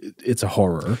it's a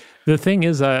horror. The thing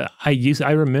is, I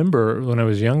remember when I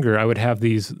was younger, I would have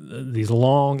these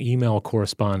long email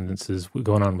correspondences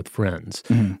going on with friends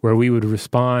where we would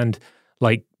respond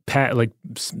like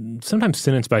sometimes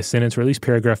sentence by sentence, or at least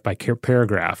paragraph by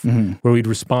paragraph, where we'd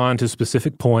respond to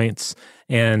specific points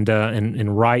and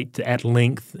write at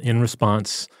length in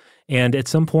response. And at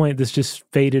some point, this just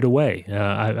faded away.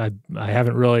 I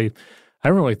haven't really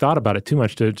thought about it too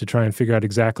much to try and figure out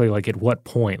exactly like at what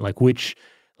point, like which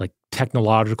like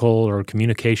technological or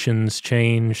communications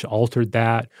change altered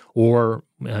that, or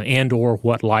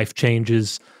what life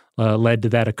changes led to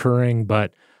that occurring.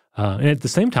 But and at the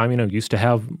same time, used to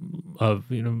have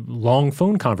long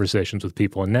phone conversations with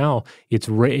people, and now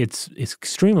it's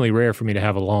extremely rare for me to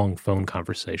have a long phone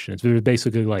conversation. It's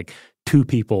basically like two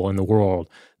people in the world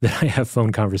that I have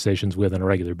phone conversations with on a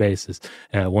regular basis.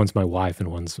 One's my wife and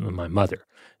one's my mother,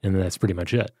 and that's pretty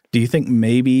much it. Do you think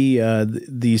maybe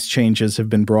these changes have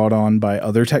been brought on by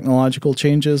other technological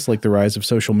changes, like the rise of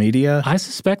social media? I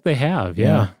suspect they have.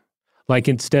 Yeah. Like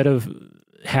instead of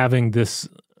having this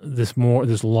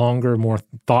longer, more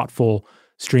thoughtful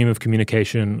stream of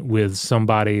communication with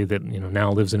somebody that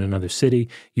now lives in another city,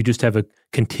 you just have a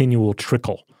continual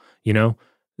trickle.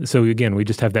 So again, we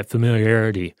just have that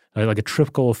familiarity, like a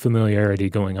trickle of familiarity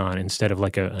going on instead of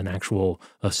like an actual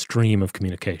stream of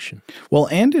communication. Well,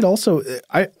 and it also,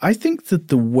 I think that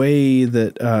the way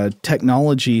that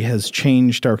technology has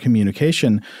changed our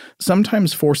communication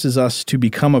sometimes forces us to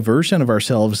become a version of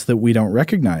ourselves that we don't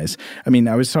recognize. I mean,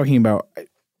 I was talking about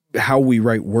how we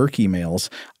write work emails.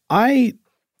 I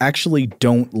actually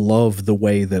don't love the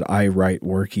way that I write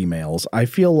work emails. I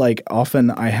feel like often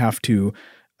I have to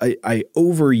I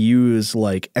overuse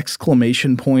like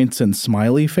exclamation points and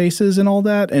smiley faces and all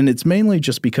that. And it's mainly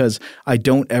just because I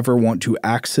don't ever want to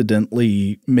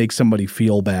accidentally make somebody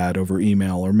feel bad over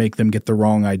email or make them get the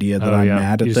wrong idea that I'm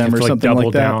mad at them or something like that.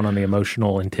 Double down on the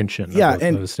emotional intention of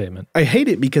a statement. I hate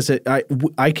it because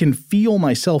I can feel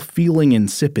myself feeling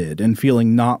insipid and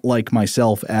feeling not like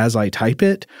myself as I type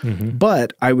it.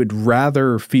 But I would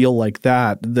rather feel like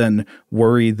that than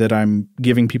worry that I'm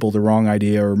giving people the wrong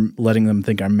idea or letting them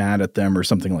think I'm mad at them or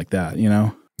something like that,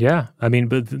 Yeah. I mean,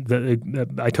 but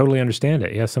I totally understand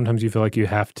it. Yeah. Sometimes you feel like you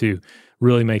have to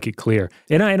really make it clear.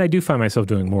 And I do find myself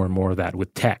doing more and more of that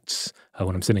with texts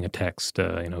when I'm sending a text,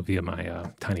 via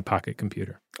my Tiny Pocket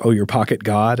computer. Oh, your Pocket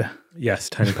God? Yes,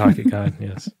 Tiny Pocket God,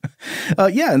 yes.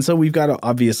 And so we've got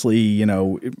obviously,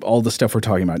 all the stuff we're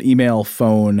talking about, email,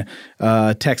 phone,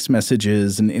 text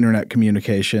messages, and internet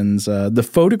communications. The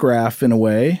photograph, in a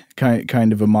way,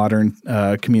 kind of a modern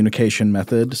communication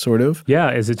method, sort of. Yeah,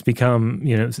 as it's become,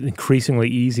 it's increasingly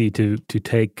easy to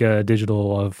take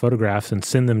digital photographs and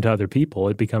send them to other people.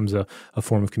 It becomes a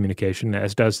form of communication,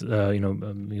 as does,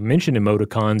 you mentioned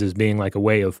emoticons as being like a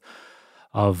way of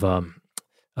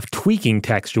tweaking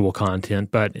textual content,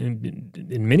 but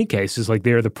in many cases, like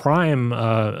they're the prime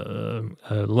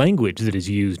language that is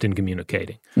used in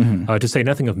communicating, to say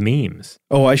nothing of memes.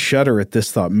 Oh, I shudder at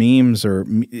this thought. Memes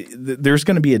there's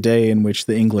going to be a day in which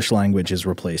the English language is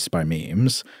replaced by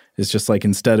memes. It's just like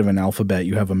instead of an alphabet,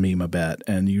 you have a meme-a-bet,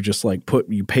 and you just like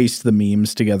you paste the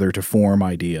memes together to form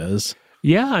ideas.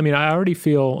 Yeah, I mean, I already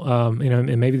feel,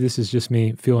 and maybe this is just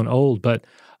me feeling old, but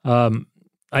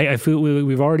I feel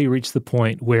we've already reached the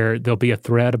point where there'll be a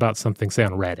thread about something, say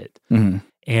on Reddit,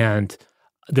 and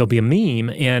there'll be a meme,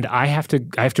 and I have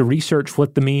to research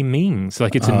what the meme means.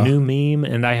 Like it's a new meme,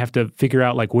 and I have to figure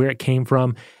out like where it came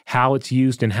from, how it's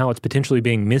used, and how it's potentially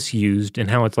being misused,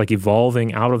 and how it's like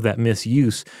evolving out of that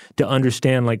misuse to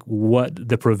understand like what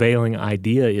the prevailing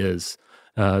idea is.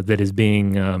 That is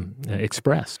being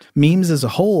expressed. Memes as a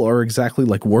whole are exactly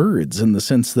like words in the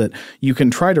sense that you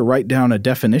can try to write down a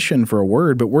definition for a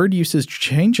word, but word usage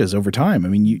changes over time. I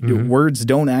mean, words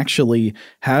don't actually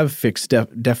have fixed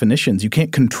definitions. You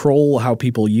can't control how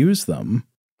people use them.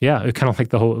 Yeah, kind of like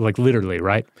the whole, like literally,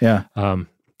 right? Yeah.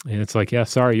 And it's like, yeah,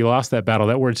 sorry, you lost that battle.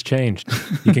 That word's changed.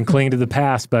 You can cling to the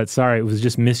past, but sorry, it was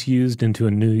just misused into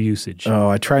a new usage. Oh,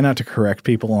 I try not to correct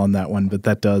people on that one, but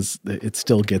it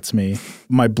still gets me.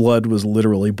 My blood was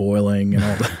literally boiling and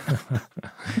all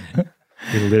that.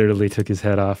 He literally took his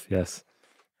head off, yes.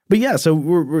 But yeah, so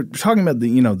we're talking about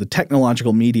the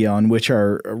technological media on which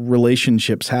our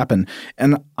relationships happen.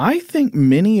 And I think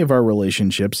many of our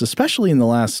relationships, especially in the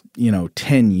last,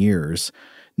 10 years,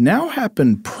 now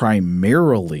happen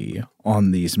primarily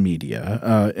on these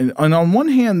media. And on one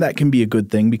hand, that can be a good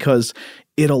thing because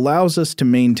it allows us to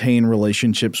maintain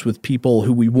relationships with people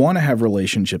who we want to have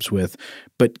relationships with,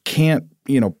 but can't,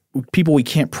 people we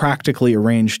can't practically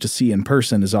arrange to see in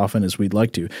person as often as we'd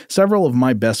like to. Several of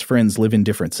my best friends live in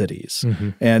different cities,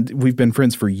 and we've been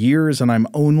friends for years, and I'm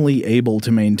only able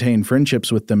to maintain friendships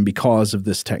with them because of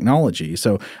this technology.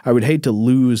 So I would hate to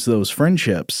lose those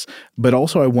friendships, but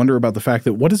also I wonder about the fact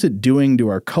that what is it doing to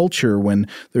our culture when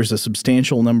there's a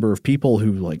substantial number of people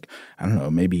who, like, I don't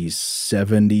know, maybe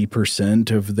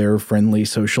 70% of their friendly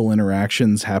social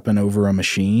interactions happen over a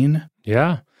machine?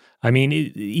 Yeah. I mean,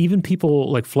 even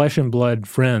people like flesh and blood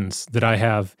friends that I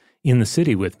have in the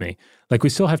city with me, like we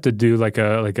still have to do like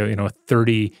a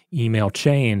 30 email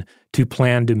chain to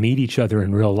plan to meet each other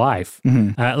in real life.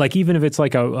 Like even if it's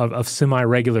like a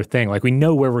semi-regular thing, like we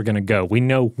know where we're going to go, we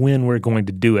know when we're going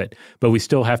to do it, but we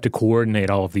still have to coordinate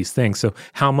all of these things. So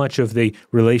how much of the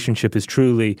relationship is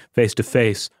truly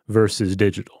face-to-face versus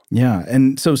digital? Yeah.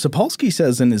 And so Sapolsky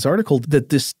says in his article that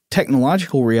this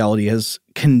technological reality has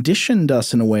conditioned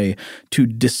us in a way to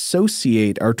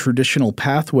dissociate our traditional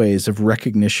pathways of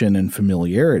recognition and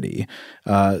familiarity.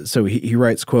 So he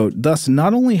writes, quote, "Thus,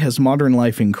 not only has modern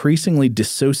life increasingly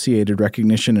dissociated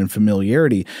recognition and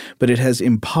familiarity, but it has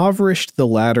impoverished the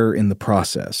latter in the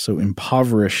process." So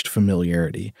impoverished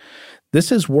familiarity. This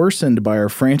is worsened by our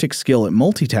frantic skill at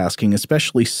multitasking,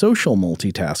 especially social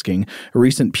multitasking. A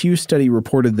recent Pew study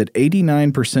reported that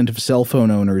 89% of cell phone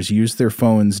owners use their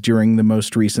phones during the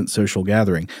most recent social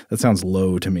gathering. That sounds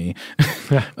low to me.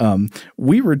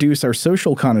 We reduce our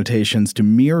social connotations to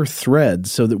mere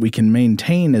threads so that we can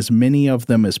maintain as many of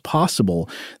them as possible.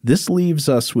 This leaves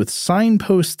us with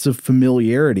signposts of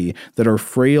familiarity that are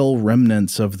frail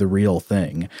remnants of the real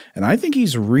thing. And I think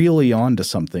he's really onto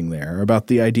something there about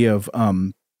the idea of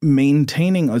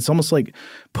maintaining, it's almost like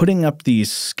putting up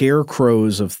these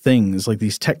scarecrows of things, like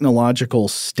these technological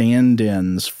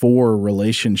stand-ins for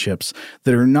relationships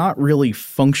that are not really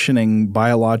functioning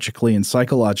biologically and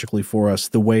psychologically for us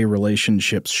the way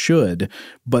relationships should,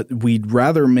 but we'd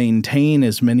rather maintain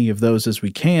as many of those as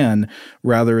we can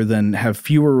rather than have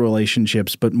fewer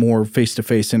relationships but more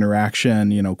face-to-face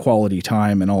interaction, quality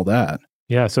time and all that.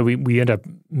 Yeah, so we end up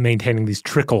maintaining these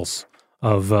trickles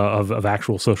of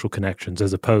actual social connections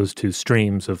as opposed to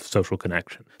streams of social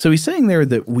connection. So he's saying there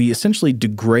that we essentially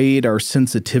degrade our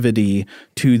sensitivity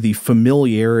to the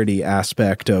familiarity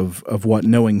aspect of what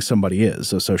knowing somebody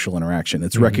is, a social interaction.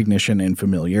 It's recognition and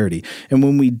familiarity. And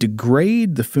when we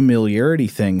degrade the familiarity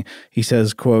thing, he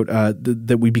says, quote,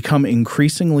 that we become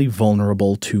increasingly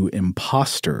vulnerable to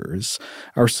imposters.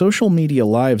 Our social media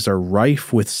lives are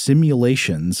rife with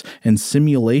simulations and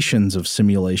simulations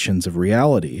of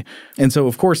reality. And so,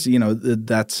 of course,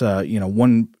 that's,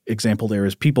 one example there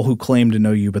is people who claim to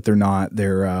know you, but they're not.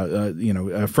 They're,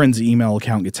 a friend's email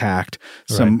account gets hacked.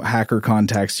 Some hacker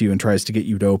contacts you and tries to get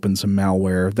you to open some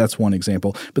malware. That's one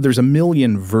example. But there's a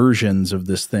million versions of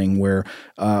this thing where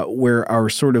our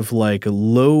sort of like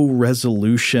low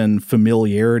resolution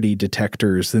familiarity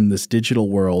detectors in this digital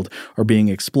world are being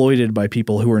exploited by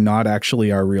people who are not actually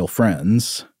our real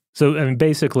friends. So, I mean,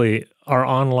 basically, their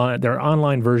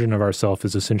online version of ourselves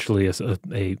is essentially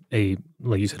a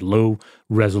like you said, low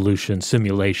resolution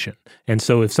simulation. And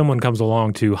so if someone comes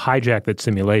along to hijack that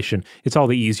simulation, it's all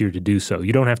the easier to do so.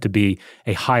 You don't have to be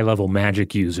a high-level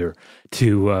magic user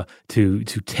to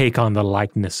take on the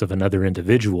likeness of another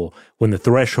individual when the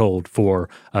threshold for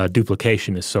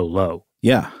duplication is so low.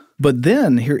 Yeah. But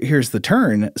then here's the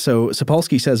turn. So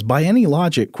Sapolsky says, by any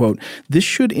logic, quote, "This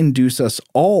should induce us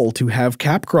all to have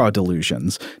Capgras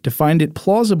delusions, to find it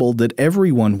plausible that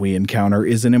everyone we encounter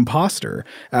is an imposter.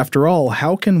 After all,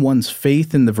 how can one's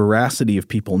faith in the veracity of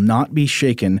people not be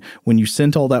shaken when you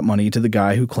sent all that money to the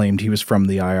guy who claimed he was from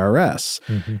the IRS?"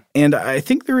 And I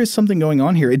think there is something going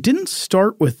on here. It didn't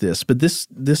start with this, but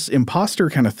this imposter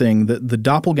kind of thing, the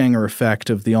doppelganger effect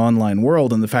of the online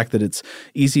world and the fact that it's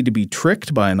easy to be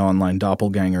tricked by an online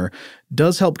doppelganger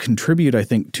does help contribute, I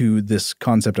think, to this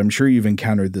concept. I'm sure you've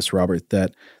encountered this, Robert,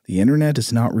 that the internet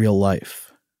is not real life.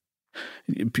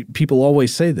 People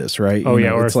always say this, right? Oh,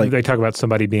 or it's like they talk about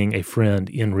somebody being a friend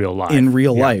in real life. In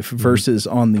real life versus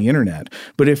on the internet.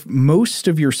 But if most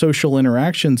of your social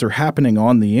interactions are happening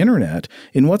on the internet,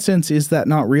 in what sense is that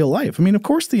not real life? I mean, of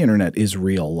course the internet is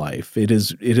real life.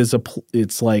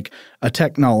 It's like a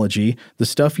technology. The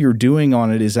stuff you're doing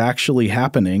on it is actually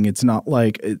happening. It's not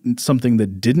like it's something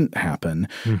that didn't happen.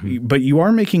 But you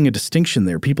are making a distinction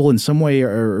there. People in some way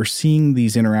are seeing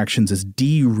these interactions as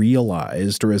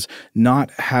derealized or as not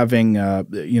having,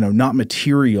 not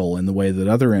material in the way that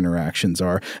other interactions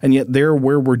are. And yet they're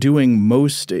where we're doing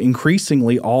most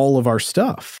increasingly all of our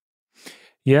stuff.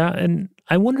 Yeah, and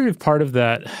I wonder if part of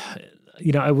that,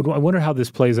 I wonder how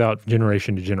this plays out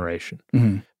generation to generation,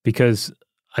 because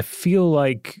I feel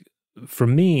like for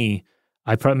me,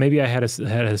 maybe I had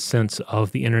a sense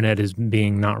of the internet as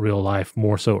being not real life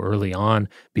more so early on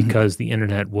because the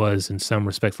internet was in some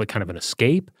respects like kind of an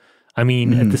escape. I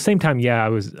mean, at the same time,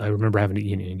 I remember having to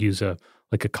use a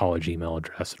college email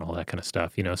address and all that kind of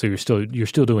stuff, So you're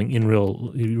still doing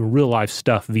real life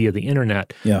stuff via the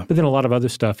internet. Yeah. But then a lot of other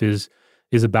stuff is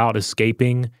about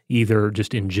escaping, either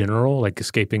just in general, like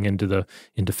escaping into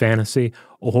fantasy,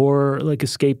 or like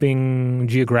escaping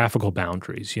geographical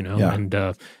boundaries,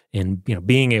 and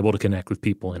being able to connect with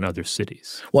people in other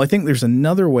cities. Well, I think there's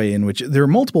another way in which there are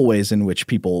multiple ways in which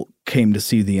people came to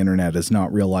see the internet as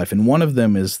not real life, and one of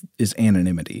them is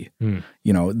anonymity.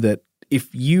 That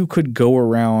if you could go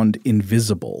around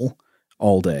invisible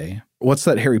all day, what's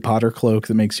that Harry Potter cloak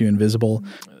that makes you invisible?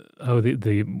 Oh,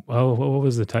 what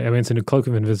was the title? I mean, it's a cloak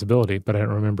of invisibility, but I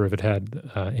don't remember if it had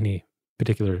any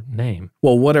particular name.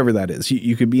 Well, whatever that is,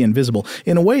 you could be invisible.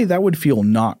 In a way, that would feel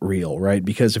not real, right?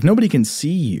 Because if nobody can see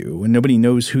you and nobody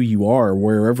knows who you are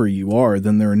wherever you are,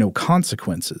 then there are no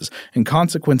consequences. And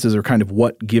consequences are kind of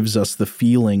what gives us the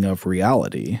feeling of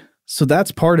reality. So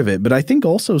that's part of it. But I think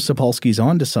also Sapolsky's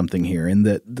onto something here in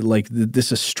that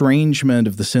this estrangement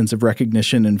of the sense of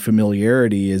recognition and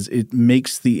familiarity it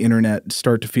makes the internet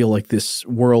start to feel like this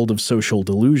world of social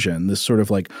delusion, this sort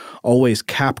of like always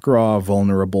Capgras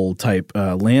vulnerable type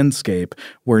landscape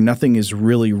where nothing is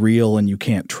really real and you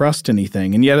can't trust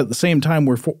anything. And yet at the same time,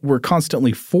 we're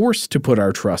constantly forced to put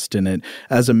our trust in it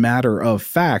as a matter of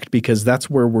fact because that's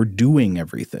where we're doing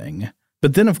everything.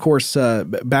 But then, of course,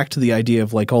 back to the idea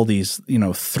of like all these,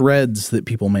 threads that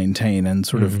people maintain and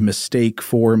sort of mistake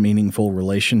for meaningful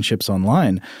relationships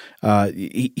online.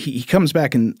 He comes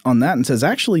back on that and says,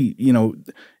 actually,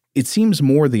 it seems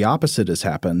more the opposite has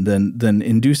happened than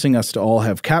inducing us to all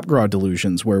have Capgras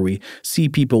delusions where we see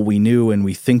people we knew and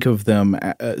we think of them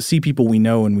see people we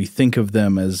know and we think of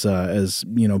them as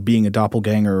being a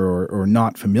doppelganger or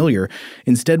not familiar.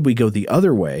 Instead, we go the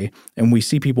other way and we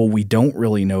see people we don't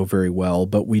really know very well,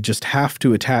 but we just have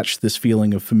to attach this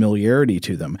feeling of familiarity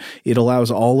to them. It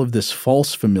allows all of this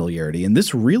false familiarity, and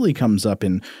this really comes up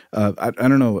in I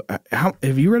don't know,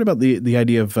 have you read about the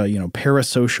idea of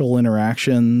parasocial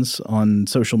interactions on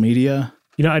social media?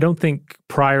 I don't think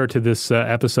prior to this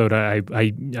episode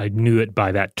I knew it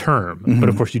by that term, but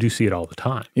of course you do see it all the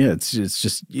time. Yeah,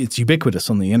 it's ubiquitous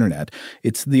on the internet.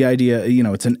 It's the idea,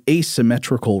 it's an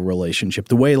asymmetrical relationship.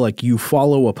 The way like you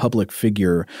follow a public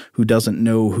figure who doesn't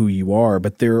know who you are,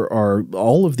 but there are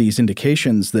all of these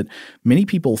indications that many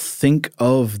people think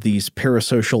of these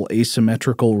parasocial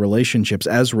asymmetrical relationships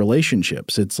as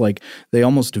relationships. It's like they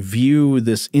almost view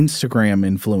this Instagram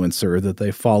influencer that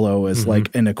they follow as like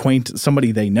an acquaintance,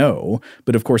 somebody they know.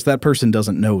 But of course, that person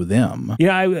doesn't know them.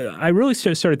 Yeah, I really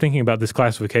started thinking about this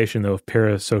classification, though, of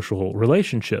parasocial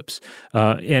relationships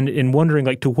and wondering,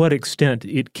 like, to what extent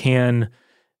it can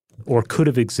or could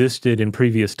have existed in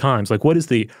previous times. Like, what is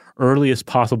the earliest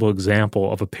possible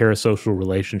example of a parasocial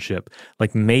relationship?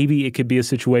 Like, maybe it could be a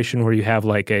situation where you have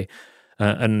like a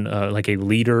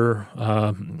leader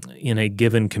in a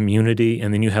given community,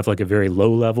 and then you have like a very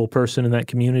low-level person in that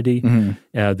community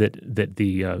that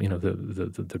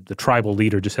the tribal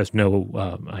leader just has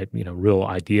no real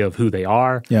idea of who they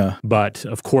are. Yeah. But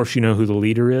of course, you know who the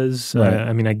leader is.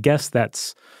 Right. I guess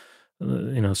that's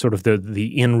sort of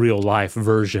the in real life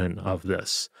version of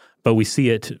this. But we see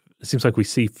it. It seems like we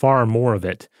see far more of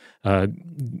it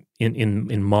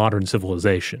in modern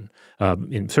civilization,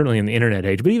 certainly in the internet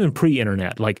age, but even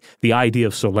pre-internet. Like the idea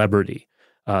of celebrity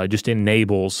just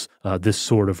enables this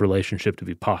sort of relationship to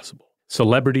be possible.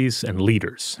 Celebrities and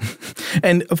leaders.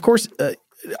 And of course,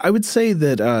 I would say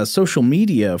that social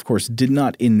media, of course, did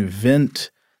not invent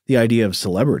the idea of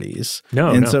celebrities.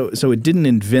 So it didn't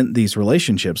invent these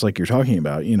relationships like you're talking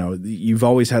about. You've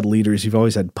always had leaders, you've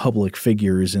always had public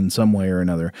figures in some way or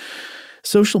another.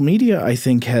 Social media, I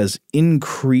think, has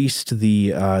increased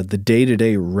the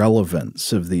day-to-day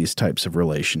relevance of these types of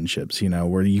relationships,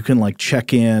 where you can like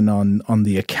check in on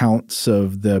the accounts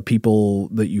of the people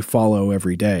that you follow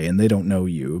every day and they don't know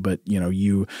you, but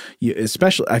you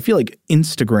especially, I feel like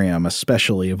Instagram,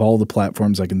 especially of all the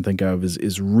platforms I can think of,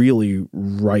 is really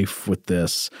rife with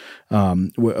this,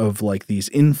 of like these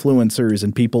influencers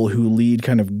and people who lead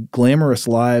kind of glamorous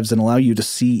lives and allow you to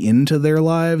see into their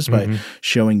lives by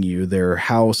showing you their their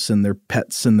house and their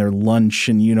pets and their lunch.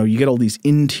 And, you know, you get all these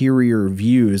interior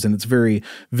views, and it's very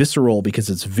visceral because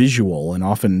it's visual, and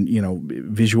often, you know,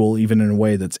 visual even in a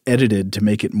way that's edited to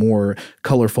make it more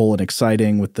colorful and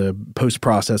exciting with the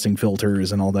post-processing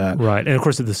filters and all that. Right. And of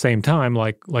course, at the same time,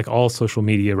 like all social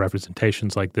media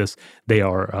representations like this,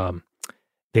 they're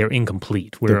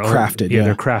incomplete. They're crafted.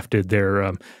 They're crafted.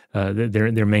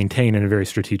 They're maintained in a very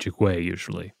strategic way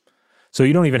usually. So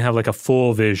you don't even have like a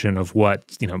full vision of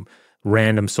what, you know,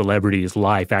 random celebrity's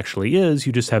life actually is.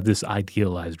 You just have this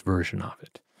idealized version of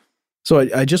it. So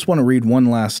I just want to read one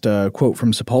last quote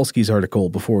from Sapolsky's article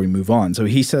before we move on. So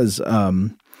he says,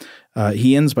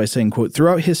 he ends by saying, quote,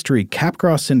 "Throughout history,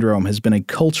 Capgras syndrome has been a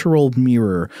cultural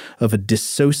mirror of a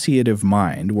dissociative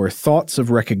mind where thoughts of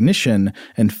recognition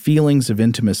and feelings of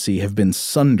intimacy have been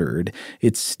sundered.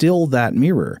 It's still that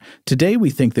mirror. Today, we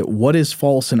think that what is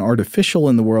false and artificial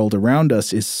in the world around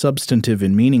us is substantive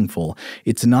and meaningful.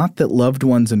 It's not that loved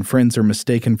ones and friends are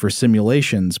mistaken for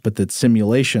simulations, but that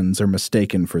simulations are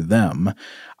mistaken for them."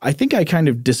 I think I kind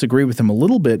of disagree with him a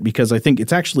little bit because I think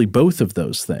it's actually both of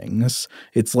those things.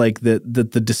 It's like that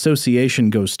the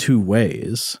dissociation goes two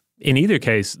ways. In either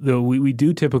case, though, we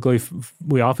do typically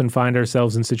we often find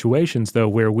ourselves in situations though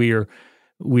where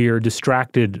we are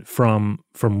distracted from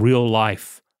real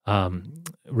life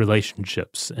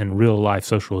relationships and real life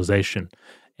socialization,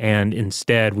 and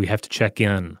instead we have to check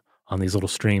in on these little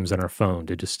streams on our phone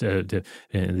to just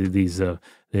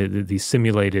these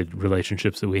simulated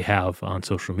relationships that we have on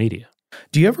social media.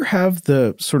 Do you ever have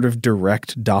the sort of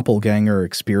direct doppelganger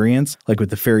experience, like with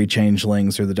the fairy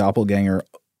changelings or the doppelganger,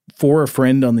 for a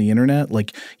friend on the internet?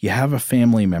 Like you have a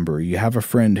family member, you have a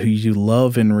friend who you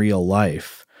love in real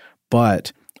life,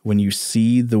 but when you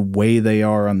see the way they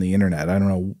are on the internet, I don't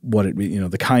know what it, you know,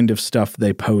 the kind of stuff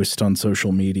they post on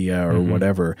social media or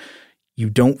whatever, you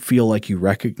don't feel like you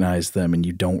recognize them and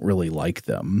you don't really like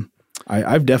them.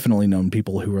 I've definitely known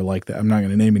people who are like that. I'm not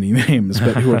going to name any names,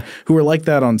 but who are like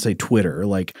that on, say, Twitter.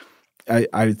 Like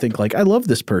I think like I love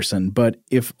this person, but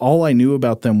if all I knew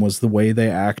about them was the way they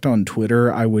act on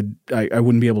Twitter, I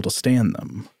wouldn't be able to stand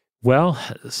them. Well,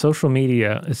 social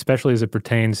media, especially as it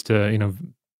pertains to, you know,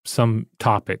 some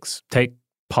topics, take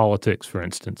politics, for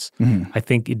instance, I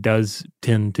think it does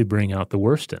tend to bring out the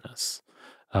worst in us.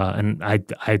 And I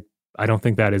don't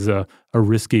think that is a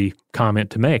risky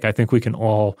comment to make. I think we can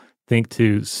all think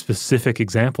to specific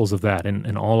examples of that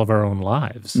in all of our own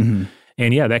lives. And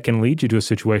yeah, that can lead you to a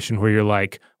situation where you're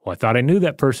like, well, I thought I knew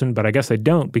that person, but I guess I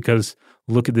don't because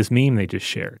look at this meme they just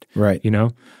shared. Right. You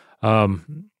know? But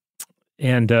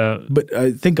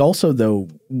I think also, though,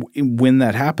 when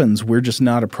that happens, we're just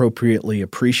not appropriately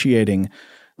appreciating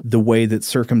the way that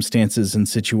circumstances and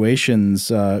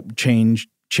situations change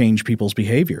people's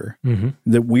behavior,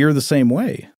 that we're the same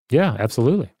way. Yeah,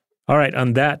 absolutely. All right,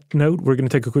 on that note, we're going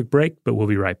to take a quick break, but we'll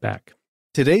be right back.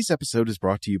 Today's episode is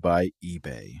brought to you by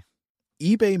eBay.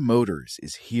 eBay Motors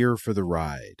is here for the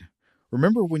ride.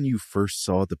 Remember when you first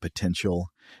saw the potential?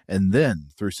 And then,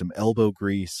 through some elbow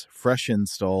grease, fresh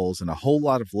installs, and a whole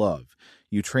lot of love,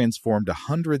 you transformed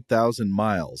 100,000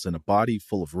 miles and a body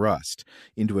full of rust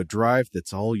into a drive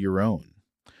that's all your own.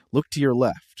 Look to your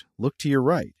left. Look to your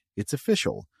right. It's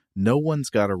official. No one's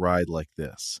got a ride like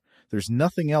this. There's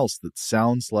nothing else that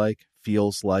sounds like,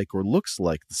 feels like, or looks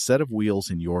like the set of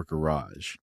wheels in your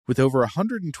garage. With over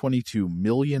 122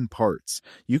 million parts,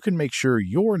 you can make sure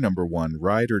your number one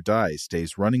ride or die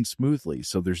stays running smoothly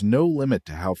so there's no limit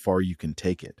to how far you can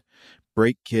take it.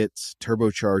 Brake kits,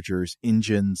 turbochargers,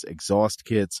 engines, exhaust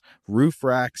kits, roof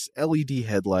racks, LED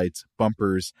headlights,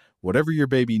 bumpers, whatever your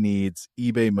baby needs,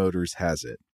 eBay Motors has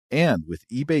it. And with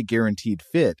eBay Guaranteed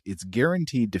Fit, it's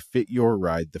guaranteed to fit your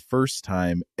ride the first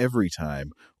time, every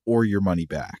time, or your money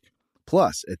back.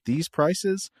 Plus, at these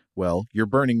prices, well, you're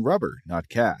burning rubber, not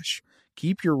cash.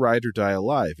 Keep your ride or die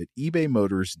alive at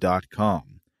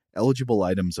ebaymotors.com. Eligible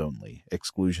items only.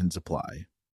 Exclusions apply.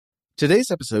 Today's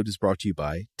episode is brought to you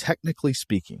by Technically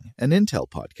Speaking, an Intel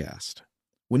podcast.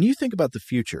 When you think about the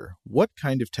future, what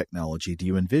kind of technology do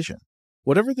you envision?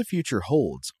 Whatever the future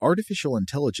holds, artificial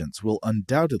intelligence will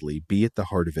undoubtedly be at the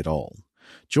heart of it all.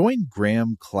 Join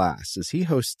Graham Class as he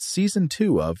hosts Season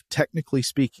 2 of Technically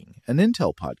Speaking, an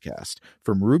Intel podcast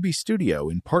from Ruby Studio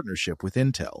in partnership with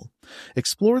Intel.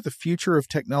 Explore the future of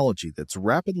technology that's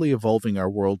rapidly evolving our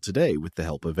world today with the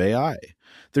help of AI.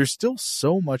 There's still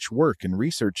so much work and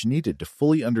research needed to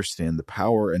fully understand the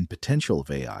power and potential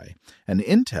of AI, and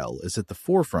Intel is at the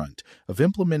forefront of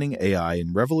implementing AI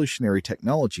in revolutionary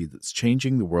technology that's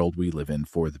changing the world we live in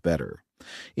for the better.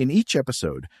 In each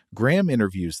episode, Graham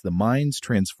interviews the minds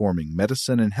transforming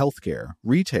medicine and healthcare,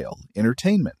 retail,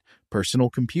 entertainment,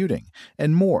 personal computing,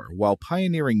 and more while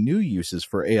pioneering new uses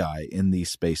for AI in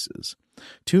these spaces.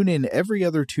 Tune in every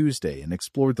other Tuesday and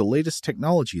explore the latest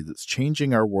technology that's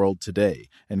changing our world today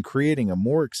and creating a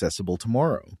more accessible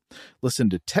tomorrow. Listen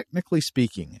to Technically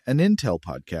Speaking, an Intel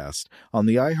podcast, on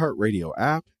the iHeartRadio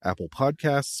app, Apple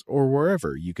Podcasts, or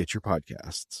wherever you get your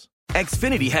podcasts.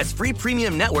 Xfinity has free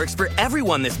premium networks for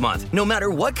everyone this month, no matter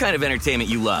what kind of entertainment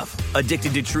you love.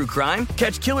 Addicted to true crime?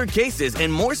 Catch killer cases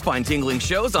and more spine-tingling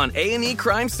shows on A&E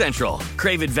Crime Central.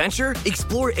 Crave adventure?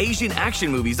 Explore Asian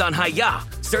action movies on Hi-YAH.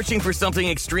 Searching for something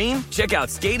extreme? Check out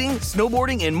skating,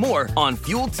 snowboarding, and more on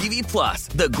Fuel TV Plus,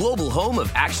 the global home of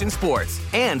action sports.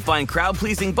 And find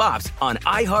crowd-pleasing bops on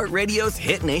iHeartRadio's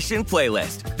Hit Nation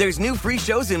playlist. There's new free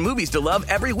shows and movies to love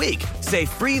every week. Say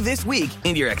free this week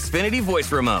in your Xfinity voice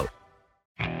remote.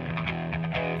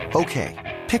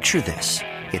 Okay, picture this.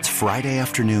 It's Friday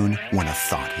afternoon when a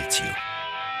thought hits you.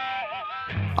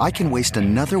 I can waste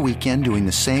another weekend doing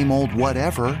the same old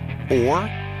whatever, or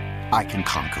I can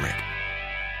conquer it.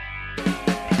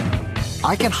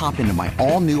 I can hop into my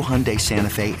all-new Hyundai Santa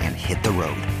Fe and hit the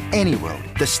road. Any road.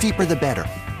 The steeper, the better.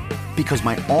 Because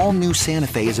my all-new Santa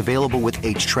Fe is available with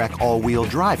H-Track all-wheel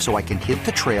drive, so I can hit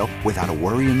the trail without a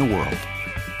worry in the world.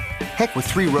 Heck, with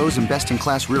 3 rows and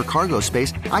best-in-class rear cargo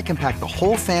space, I can pack the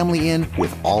whole family in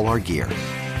with all our gear.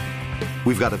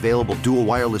 We've got available dual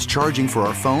wireless charging for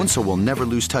our phones, so we'll never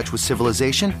lose touch with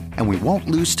civilization, and we won't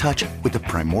lose touch with the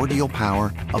primordial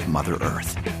power of Mother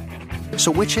Earth. So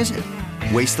which is it?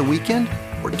 Waste the weekend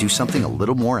or do something a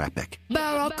little more epic?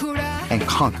 And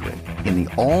conquer it in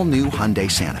the all-new Hyundai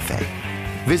Santa Fe.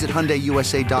 Visit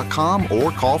HyundaiUSA.com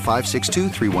or call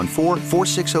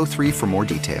 562-314-4603 for more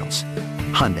details.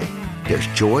 Hyundai, there's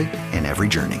joy in every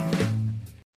journey.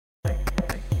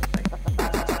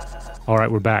 All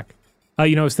right, we're back. I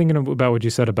was thinking about what you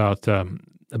said about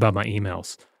my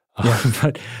emails.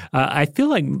 But I feel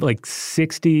like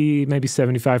 60, maybe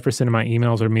 75% of my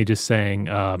emails are me just saying,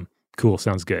 cool,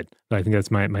 sounds good. I think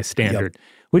that's my standard,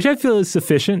 which I feel is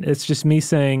sufficient. It's just me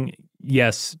saying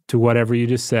yes to whatever you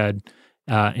just said,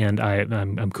 and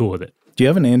I'm cool with it. Do you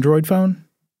have an Android phone?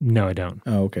 No, I don't.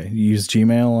 Oh, okay. You use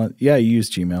Gmail? Yeah, you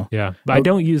use Gmail. Yeah, but I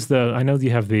don't use I know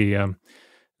you have the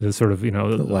sort of,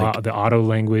 the auto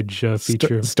language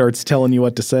feature. Starts telling you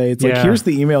what to say. It's like, here's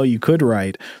the email you could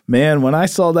write. Man, when I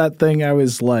saw that thing, I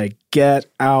was like, get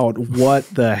out. What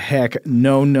the heck?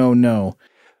 No.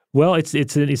 Well, it's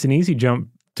an easy jump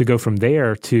to go from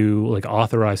there to like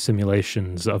authorized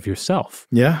simulations of yourself.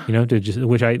 Yeah. To just,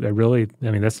 which I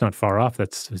mean, that's not far off.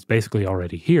 It's basically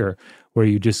already here, where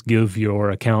you just give your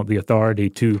account the authority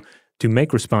to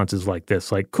make responses like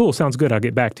this, like, cool, sounds good, I'll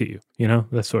get back to you,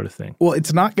 that sort of thing. Well,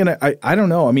 it's not going to, I don't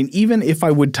know. I mean, even if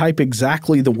I would type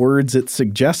exactly the words it's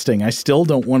suggesting, I still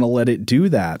don't want to let it do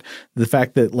that. The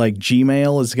fact that like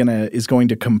Gmail is going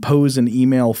to compose an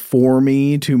email for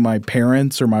me to my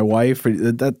parents or my wife,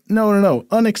 no,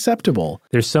 unacceptable.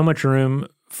 There's so much room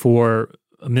for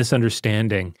a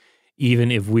misunderstanding,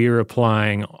 even if we're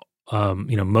applying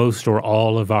most or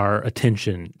all of our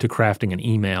attention to crafting an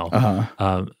email.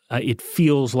 It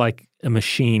feels like a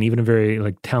machine, even a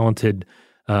very talented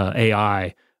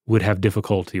AI would have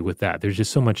difficulty with that. There's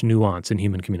just so much nuance in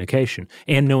human communication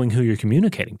and knowing who you're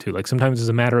communicating to. Like sometimes it's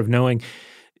a matter of knowing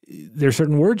there are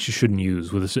certain words you shouldn't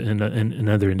use with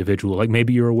another individual. Like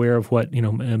maybe you're aware of what,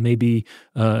 maybe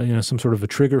some sort of a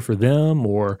trigger for them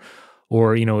or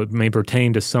it may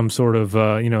pertain to some sort of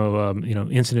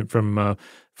incident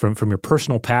from your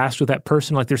personal past with that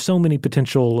person. Like there's so many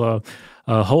potential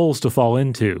holes to fall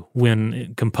into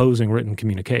when composing written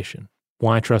communication.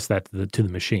 Why trust that to the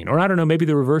machine? Or I don't know, maybe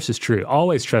the reverse is true.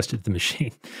 Always trust it to the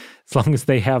machine as long as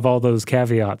they have all those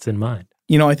caveats in mind.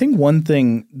 I think one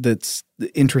thing that's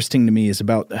interesting to me is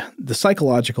about the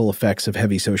psychological effects of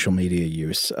heavy social media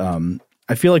use.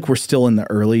 I feel like we're still in the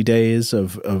early days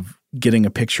of getting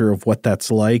a picture of what that's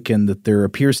like, and that there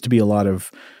appears to be a lot of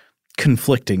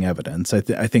conflicting evidence. I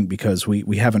think because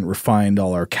we haven't refined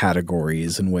all our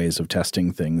categories and ways of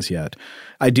testing things yet.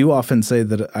 I do often say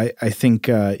that I think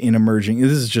in emerging –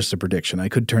 this is just a prediction. I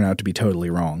could turn out to be totally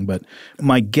wrong. But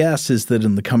my guess is that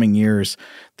in the coming years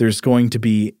there's going to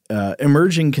be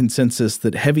emerging consensus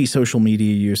that heavy social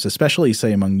media use, especially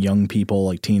say among young people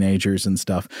like teenagers and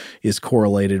stuff, is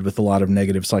correlated with a lot of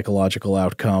negative psychological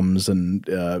outcomes and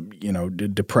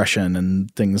depression and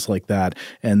things like that,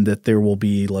 and that there will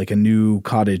be like a new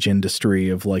cottage industry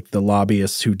of like the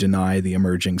lobbyists who deny the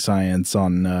emerging science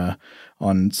on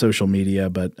social media.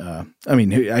 But I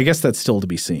mean, I guess that's still to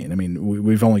be seen. I mean,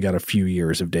 we've only got a few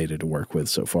years of data to work with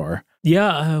so far.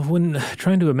 Yeah, when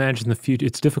trying to imagine the future,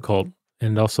 it's difficult,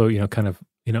 and also kind of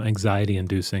anxiety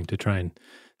inducing to try and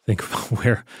think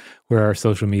about where our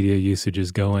social media usage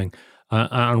is going.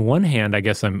 On one hand, I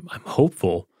guess I'm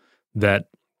hopeful that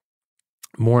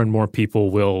more and more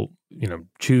people will,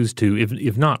 choose to,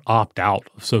 if not opt out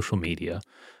of social media,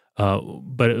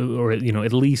 but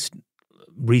at least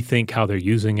rethink how they're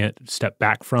using it, step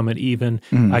back from it even.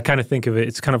 I kind of think of it,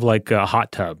 it's kind of like a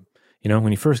hot tub.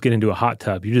 When you first get into a hot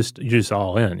tub, you're just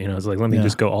all in. It's like, let me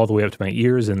just go all the way up to my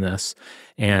ears in this,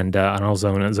 and I'll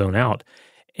zone out.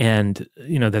 And,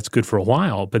 that's good for a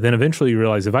while. But then eventually you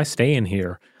realize if I stay in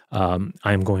here,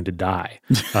 I'm going to die.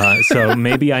 So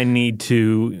maybe I need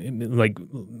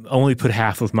to only put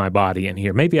half of my body in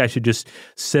here. Maybe I should just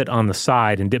sit on the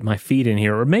side and dip my feet in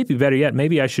here. Or maybe better yet,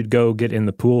 maybe I should go get in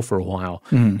the pool for a while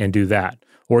and do that.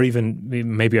 Or even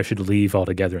maybe I should leave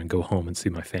altogether and go home and see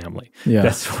my family. Yeah.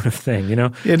 That sort of thing,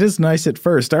 It is nice at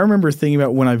first. I remember thinking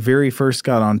about when I very first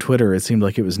got on Twitter, it seemed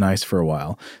like it was nice for a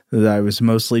while. That I was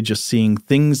mostly just seeing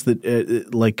things that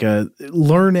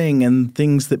learning and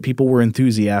things that people were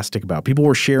enthusiastic about. People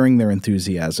were sharing their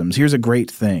enthusiasms. Here's a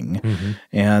great thing.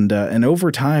 And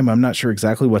over time, I'm not sure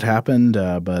exactly what happened,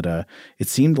 but it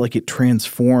seemed like it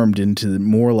transformed into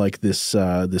more like this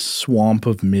swamp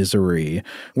of misery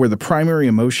where the primary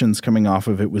emotions coming off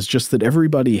of it was just that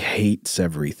everybody hates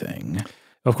everything.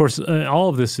 Of course, all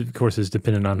of this, of course, is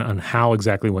dependent on how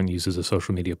exactly one uses a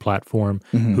social media platform,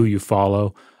 who you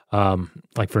follow.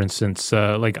 Like, for instance,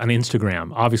 like on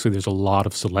Instagram, obviously there's a lot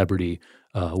of celebrity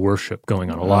worship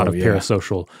going on, a lot of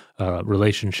parasocial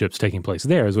relationships taking place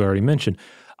there, as we already mentioned.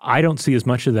 I don't see as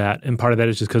much of that, and part of that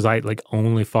is just because I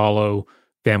only follow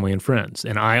family and friends,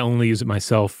 and I only use it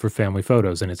myself for family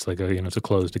photos, and it's like it's a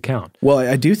closed account. Well,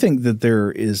 I do think that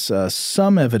there is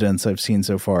some evidence I've seen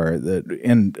so far that,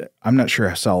 and I'm not sure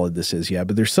how solid this is yet,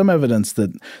 but there's some evidence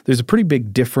that there's a pretty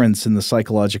big difference in the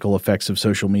psychological effects of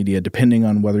social media depending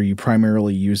on whether you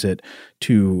primarily use it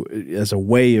as a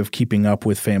way of keeping up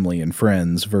with family and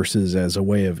friends versus as a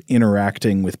way of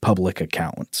interacting with public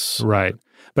accounts. Right.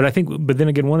 But then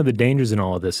again, one of the dangers in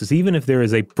all of this is even if there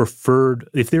is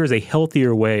a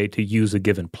healthier way to use a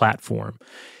given platform,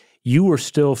 you are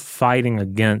still fighting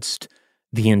against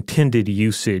the intended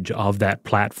usage of that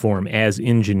platform as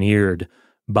engineered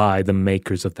by the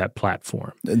makers of that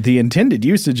platform. The intended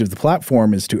usage of the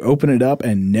platform is to open it up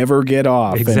and never get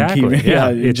off. Exactly.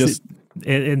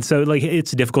 And so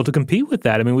it's difficult to compete with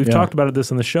that. I mean, we've talked about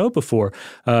this on the show before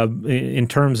in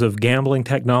terms of gambling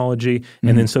technology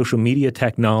and then social media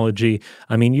technology.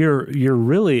 I mean, you're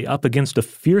really up against a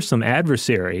fearsome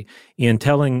adversary in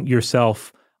telling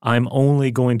yourself, I'm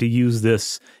only going to use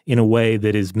this in a way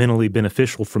that is mentally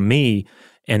beneficial for me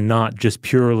and not just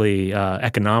purely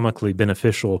economically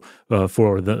beneficial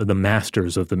for the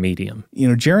masters of the medium.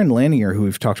 Jaron Lanier, who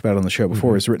we've talked about on the show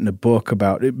before, has written a book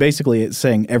about it. Basically, it's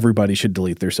saying everybody should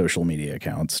delete their social media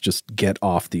accounts. Just get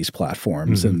off these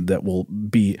platforms, and it will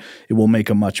make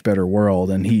a much better world.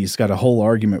 And he's got a whole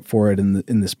argument for it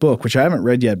in this book, which I haven't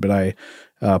read yet, but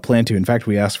I plan to. In fact,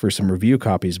 we asked for some review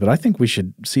copies, but I think we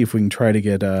should see if we can try to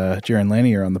get Jaron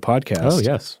Lanier on the podcast. Oh,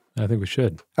 yes. I think we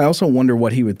should. I also wonder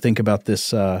what he would think about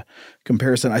this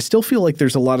comparison. I still feel like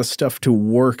there's a lot of stuff to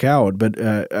work out, but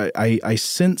I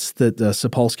sense that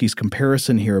Sapolsky's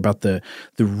comparison here about the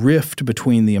rift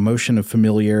between the emotion of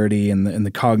familiarity and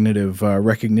the cognitive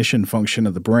recognition function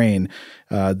of the brain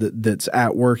that's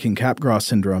at work in Capgras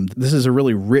syndrome. This is a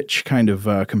really rich kind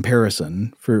of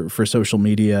comparison for social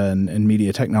media and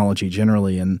media technology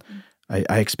generally, and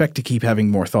I expect to keep having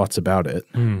more thoughts about it.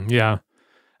 Yeah.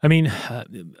 I mean,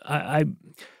 I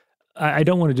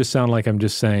don't want to just sound like I'm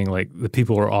just saying like the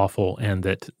people are awful and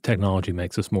that technology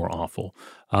makes us more awful.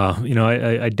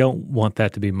 I don't want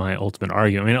that to be my ultimate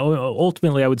argument. I mean,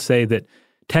 ultimately, I would say that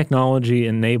technology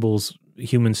enables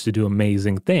humans to do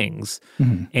amazing things.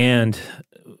 And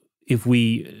if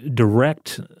we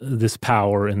direct this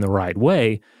power in the right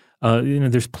way,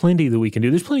 there's plenty that we can do.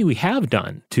 There's plenty we have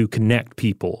done to connect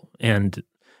people and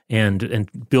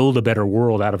build a better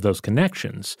world out of those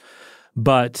connections.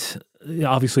 But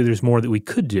obviously there's more that we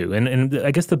could do. And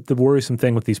I guess the worrisome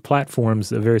thing with these platforms,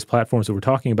 the various platforms that we're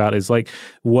talking about, is like,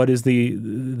 what is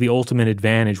the ultimate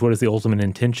advantage? What is the ultimate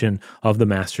intention of the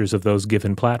masters of those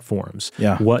given platforms?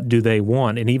 Yeah. What do they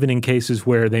want? And even in cases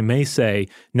where they may say,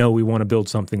 no, we want to build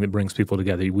something that brings people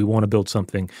together. We want to build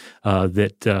something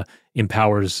that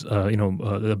empowers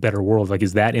a better world. Like,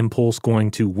 is that impulse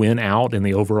going to win out in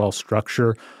the overall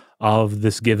structure of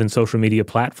this given social media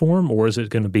platform, or is it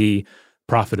going to be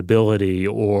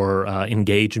profitability or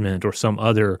engagement or some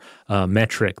other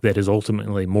metric that is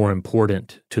ultimately more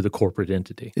important to the corporate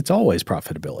entity? It's always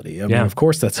profitability. I mean, of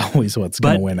course, that's always what's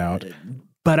going to win out.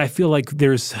 But I feel like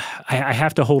I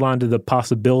have to hold on to the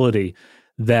possibility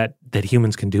that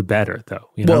humans can do better, though.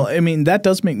 Well, I mean, that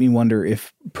does make me wonder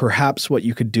if perhaps what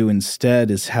you could do instead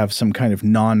is have some kind of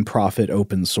nonprofit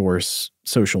open source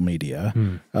social media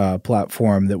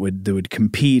platform that would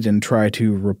compete and try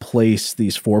to replace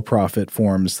these for-profit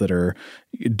forms that are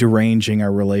deranging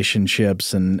our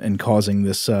relationships and causing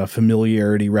this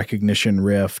familiarity recognition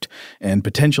rift and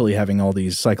potentially having all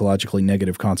these psychologically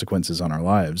negative consequences on our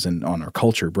lives and on our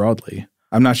culture broadly.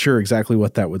 I'm not sure exactly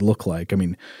what that would look like. I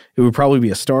mean, it would probably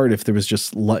be a start if there was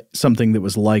just something that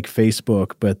was like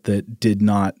Facebook, but that did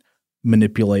not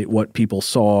manipulate what people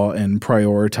saw and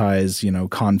prioritize,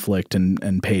 conflict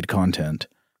and paid content.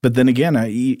 But then again,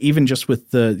 even just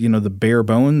with the bare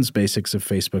bones basics of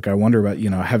Facebook, I wonder about,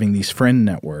 having these friend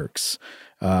networks.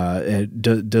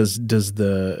 Does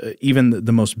the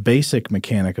most basic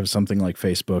mechanic of something like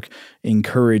Facebook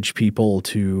encourage people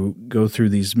to go through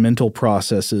these mental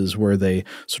processes where they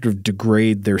sort of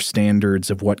degrade their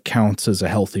standards of what counts as a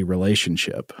healthy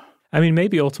relationship? I mean,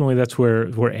 maybe ultimately that's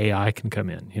where AI can come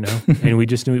in, and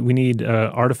we need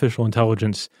artificial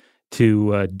intelligence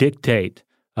to dictate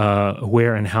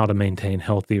where and how to maintain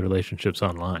healthy relationships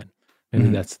online. Maybe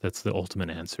that's the ultimate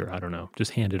answer. I don't know.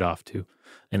 Just hand it off to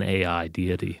an AI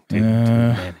deity to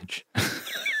manage.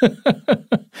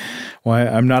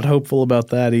 Well, I'm not hopeful about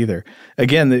that either.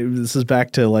 Again, this is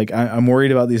back to I'm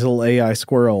worried about these little AI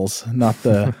squirrels,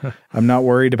 I'm not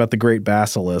worried about the great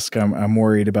basilisk. I'm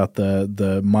worried about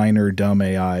the minor dumb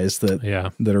AIs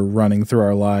that are running through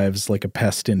our lives like a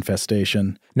pest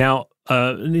infestation. Now,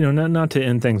 not to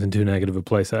end things in too negative a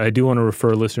place, I do want to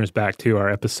refer listeners back to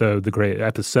our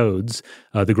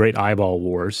The Great Eyeball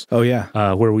Wars. Oh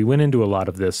yeah, where we went into a lot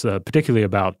of this, particularly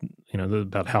about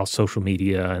how social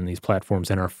media and these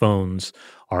platforms and our phones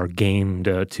are gamed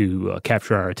to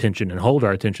capture our attention and hold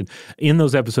our attention. In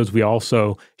those episodes, we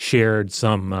also shared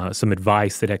some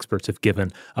advice that experts have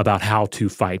given about how to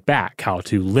fight back, how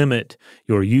to limit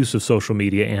your use of social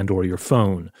media and or your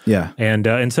phone. Yeah,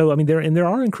 and so I mean there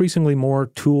are increasingly more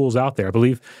tools out there. I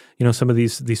believe some of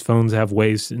these phones have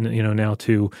ways now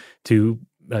to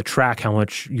track how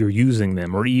much you're using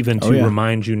them, or even to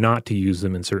remind you not to use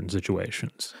them in certain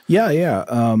situations. Yeah.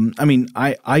 I mean,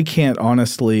 I can't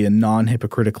honestly and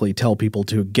non-hypocritically tell people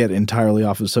to get entirely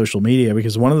off of social media,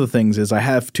 because one of the things is I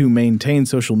have to maintain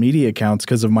social media accounts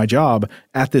because of my job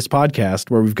at this podcast,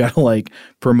 where we've got to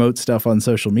promote stuff on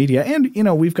social media, and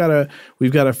we've got a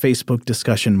Facebook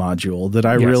discussion module that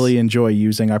I really enjoy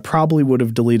using. I probably would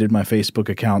have deleted my Facebook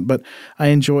account, but I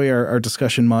enjoy our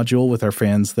discussion module with our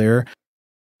fans there.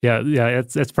 Yeah,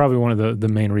 that's probably one of the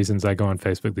main reasons I go on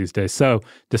Facebook these days. So,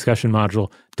 discussion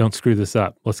module, don't screw this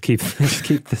up. Let's keep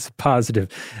this positive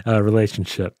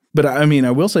relationship. But I mean,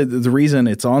 I will say that the reason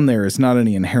it's on there is not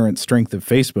any inherent strength of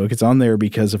Facebook. It's on there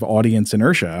because of audience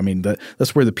inertia. I mean,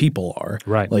 that's where the people are.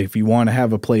 Right. Like if you want to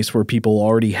have a place where people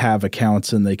already have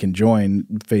accounts and they can join,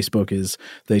 Facebook is,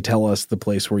 they tell us, the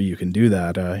place where you can do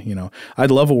that.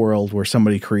 I'd love a world where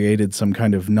somebody created some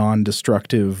kind of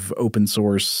non-destructive open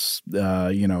source,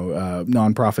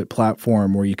 nonprofit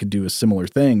platform where you could do a similar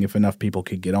thing if enough people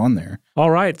could get on there.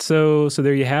 All right. So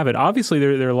there you have it. Obviously,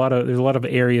 there's a lot of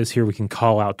areas here we can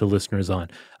call out to listeners on.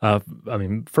 I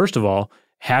mean, first of all,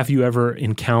 have you ever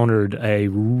encountered a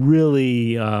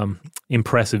really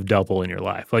impressive double in your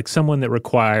life? Like someone that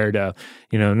required,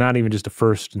 not even just a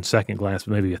first and second glance,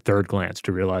 but maybe a third glance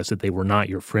to realize that they were not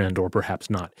your friend or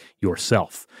perhaps not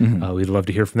yourself. Mm-hmm. We'd love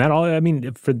to hear from that.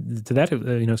 To that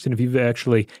extent, if you've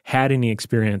actually had any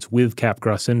experience with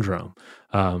Capgras syndrome,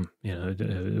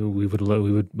 we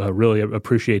would really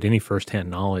appreciate any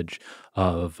firsthand knowledge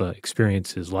of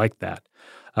experiences like that.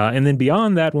 And then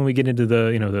beyond that, when we get into the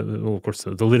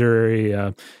literary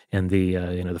and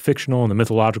the fictional and the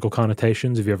mythological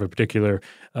connotations, if you have a particular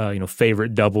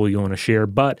favorite double you want to share,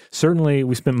 but certainly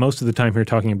we spent most of the time here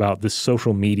talking about this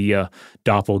social media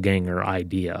doppelganger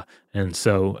idea. And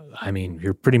so, I mean,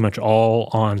 you're pretty much all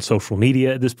on social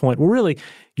media at this point. Well, really,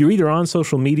 you're either on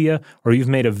social media or you've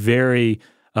made a very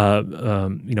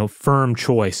firm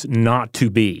choice not to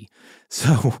be.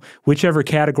 So whichever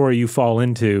category you fall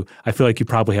into, I feel like you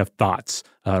probably have thoughts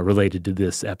related to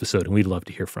this episode, and we'd love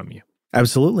to hear from you.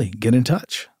 Absolutely. Get in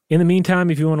touch. In the meantime,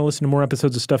 if you want to listen to more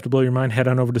episodes of Stuff to Blow Your Mind, head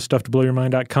on over to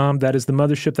StuffToBlowYourMind.com. That is the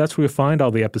mothership. That's where you'll find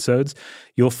all the episodes.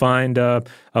 You'll find a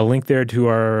link there to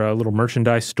our little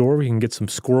merchandise store where you can get some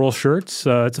squirrel shirts.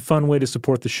 It's a fun way to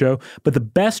support the show. But the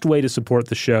best way to support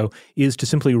the show is to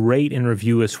simply rate and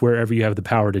review us wherever you have the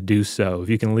power to do so. If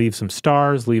you can leave some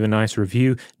stars, leave a nice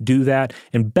review, do that.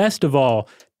 And best of all,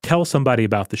 tell somebody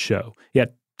about the show. Yeah,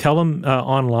 tell them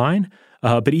online.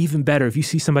 But even better, if you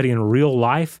see somebody in real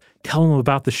life, tell them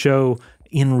about the show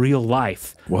in real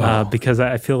life. Wow. Because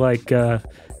I feel like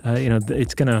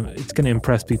it's gonna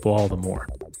impress people all the more.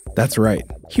 That's right.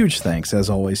 Huge thanks, as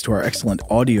always, to our excellent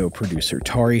audio producer,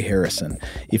 Tari Harrison.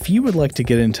 If you would like to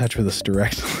get in touch with us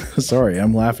directly... Sorry,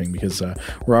 I'm laughing because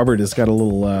Robert has got a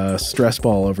little stress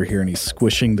ball over here and he's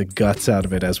squishing the guts out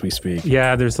of it as we speak.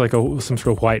 Yeah, there's like some sort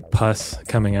of white pus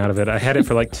coming out of it. I had it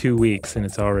for like 2 weeks and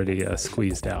it's already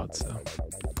squeezed out. So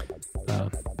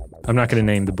I'm not going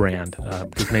to name the brand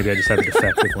because maybe I just have a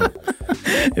defective one.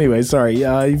 Anyway, sorry.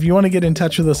 If you want to get in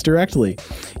touch with us directly,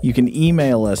 you can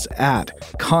email us at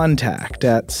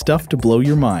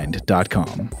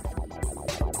contact@stufftoblowyourmind.com.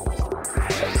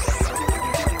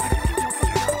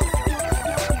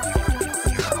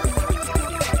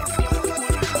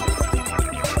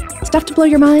 Stuff to Blow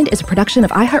Your Mind is a production of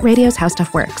iHeartRadio's How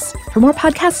Stuff Works. For more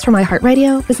podcasts from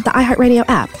iHeartRadio, visit the iHeartRadio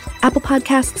app, Apple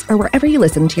Podcasts, or wherever you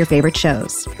listen to your favorite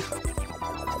shows.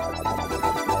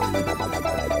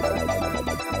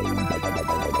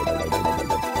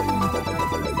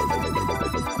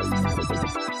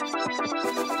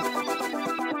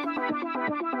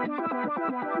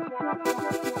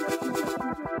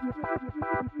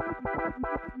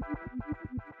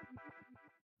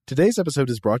 Today's episode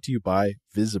is brought to you by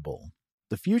Visible.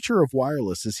 The future of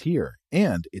wireless is here,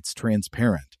 and it's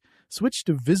transparent. Switch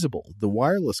to Visible, the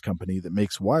wireless company that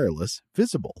makes wireless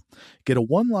visible. Get a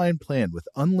one-line plan with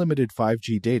unlimited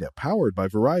 5G data powered by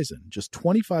Verizon, just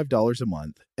 $25 a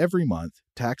month, every month,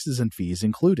 taxes and fees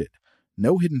included.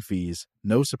 No hidden fees,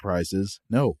 no surprises,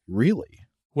 no, really.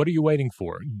 What are you waiting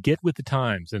for? Get with the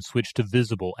times and switch to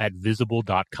Visible at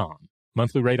Visible.com.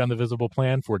 Monthly rate on the Visible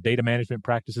plan for data management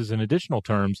practices and additional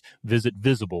terms, visit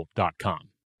Visible.com.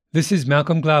 This is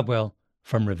Malcolm Gladwell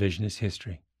from Revisionist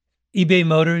History. eBay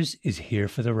Motors is here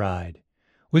for the ride.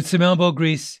 With some elbow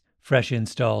grease, fresh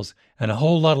installs, and a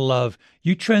whole lot of love,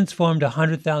 you transformed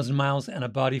 100,000 miles and a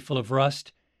body full of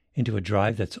rust into a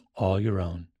drive that's all your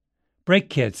own. Brake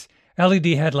kits, LED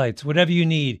headlights, whatever you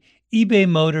need, eBay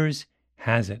Motors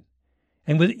has it.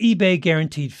 And with eBay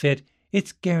Guaranteed Fit,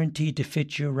 it's guaranteed to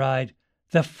fit your ride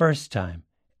the first time,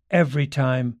 every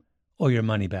time, or your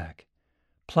money back.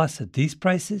 Plus, at these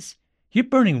prices, you're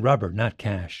burning rubber, not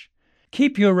cash.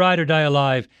 Keep your ride or die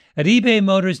alive at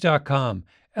ebaymotors.com.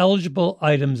 Eligible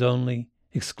items only.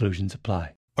 Exclusions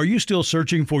apply. Are you still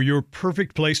searching for your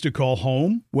perfect place to call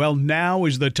home? Well, now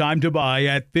is the time to buy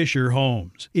at Fisher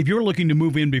Homes. If you're looking to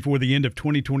move in before the end of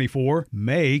 2024,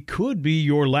 May could be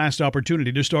your last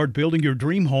opportunity to start building your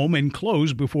dream home and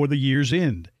close before the year's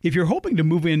end. If you're hoping to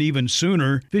move in even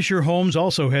sooner, Fisher Homes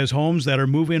also has homes that are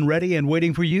move-in ready and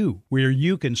waiting for you, where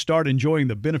you can start enjoying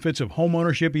the benefits of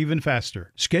homeownership even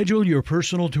faster. Schedule your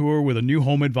personal tour with a new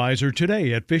home advisor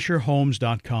today at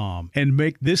FisherHomes.com and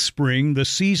make this spring the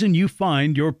season you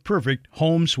find your perfect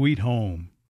home sweet home.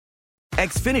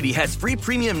 Xfinity has free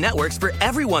premium networks for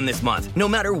everyone this month, no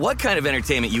matter what kind of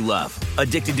entertainment you love.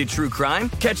 Addicted to true crime?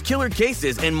 Catch killer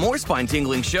cases and more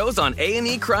spine-tingling shows on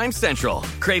A&E Crime Central.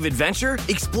 Crave adventure?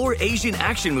 Explore Asian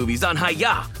action movies on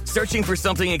Hi-YAH. Searching for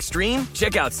something extreme?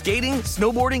 Check out skating,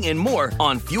 snowboarding, and more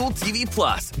on Fuel TV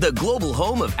Plus, the global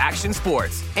home of action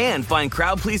sports. And find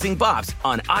crowd-pleasing bops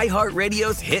on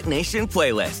iHeartRadio's Hit Nation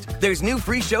playlist. There's new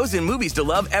free shows and movies to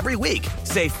love every week.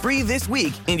 Say free this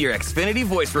week in your Xfinity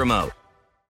voice remote.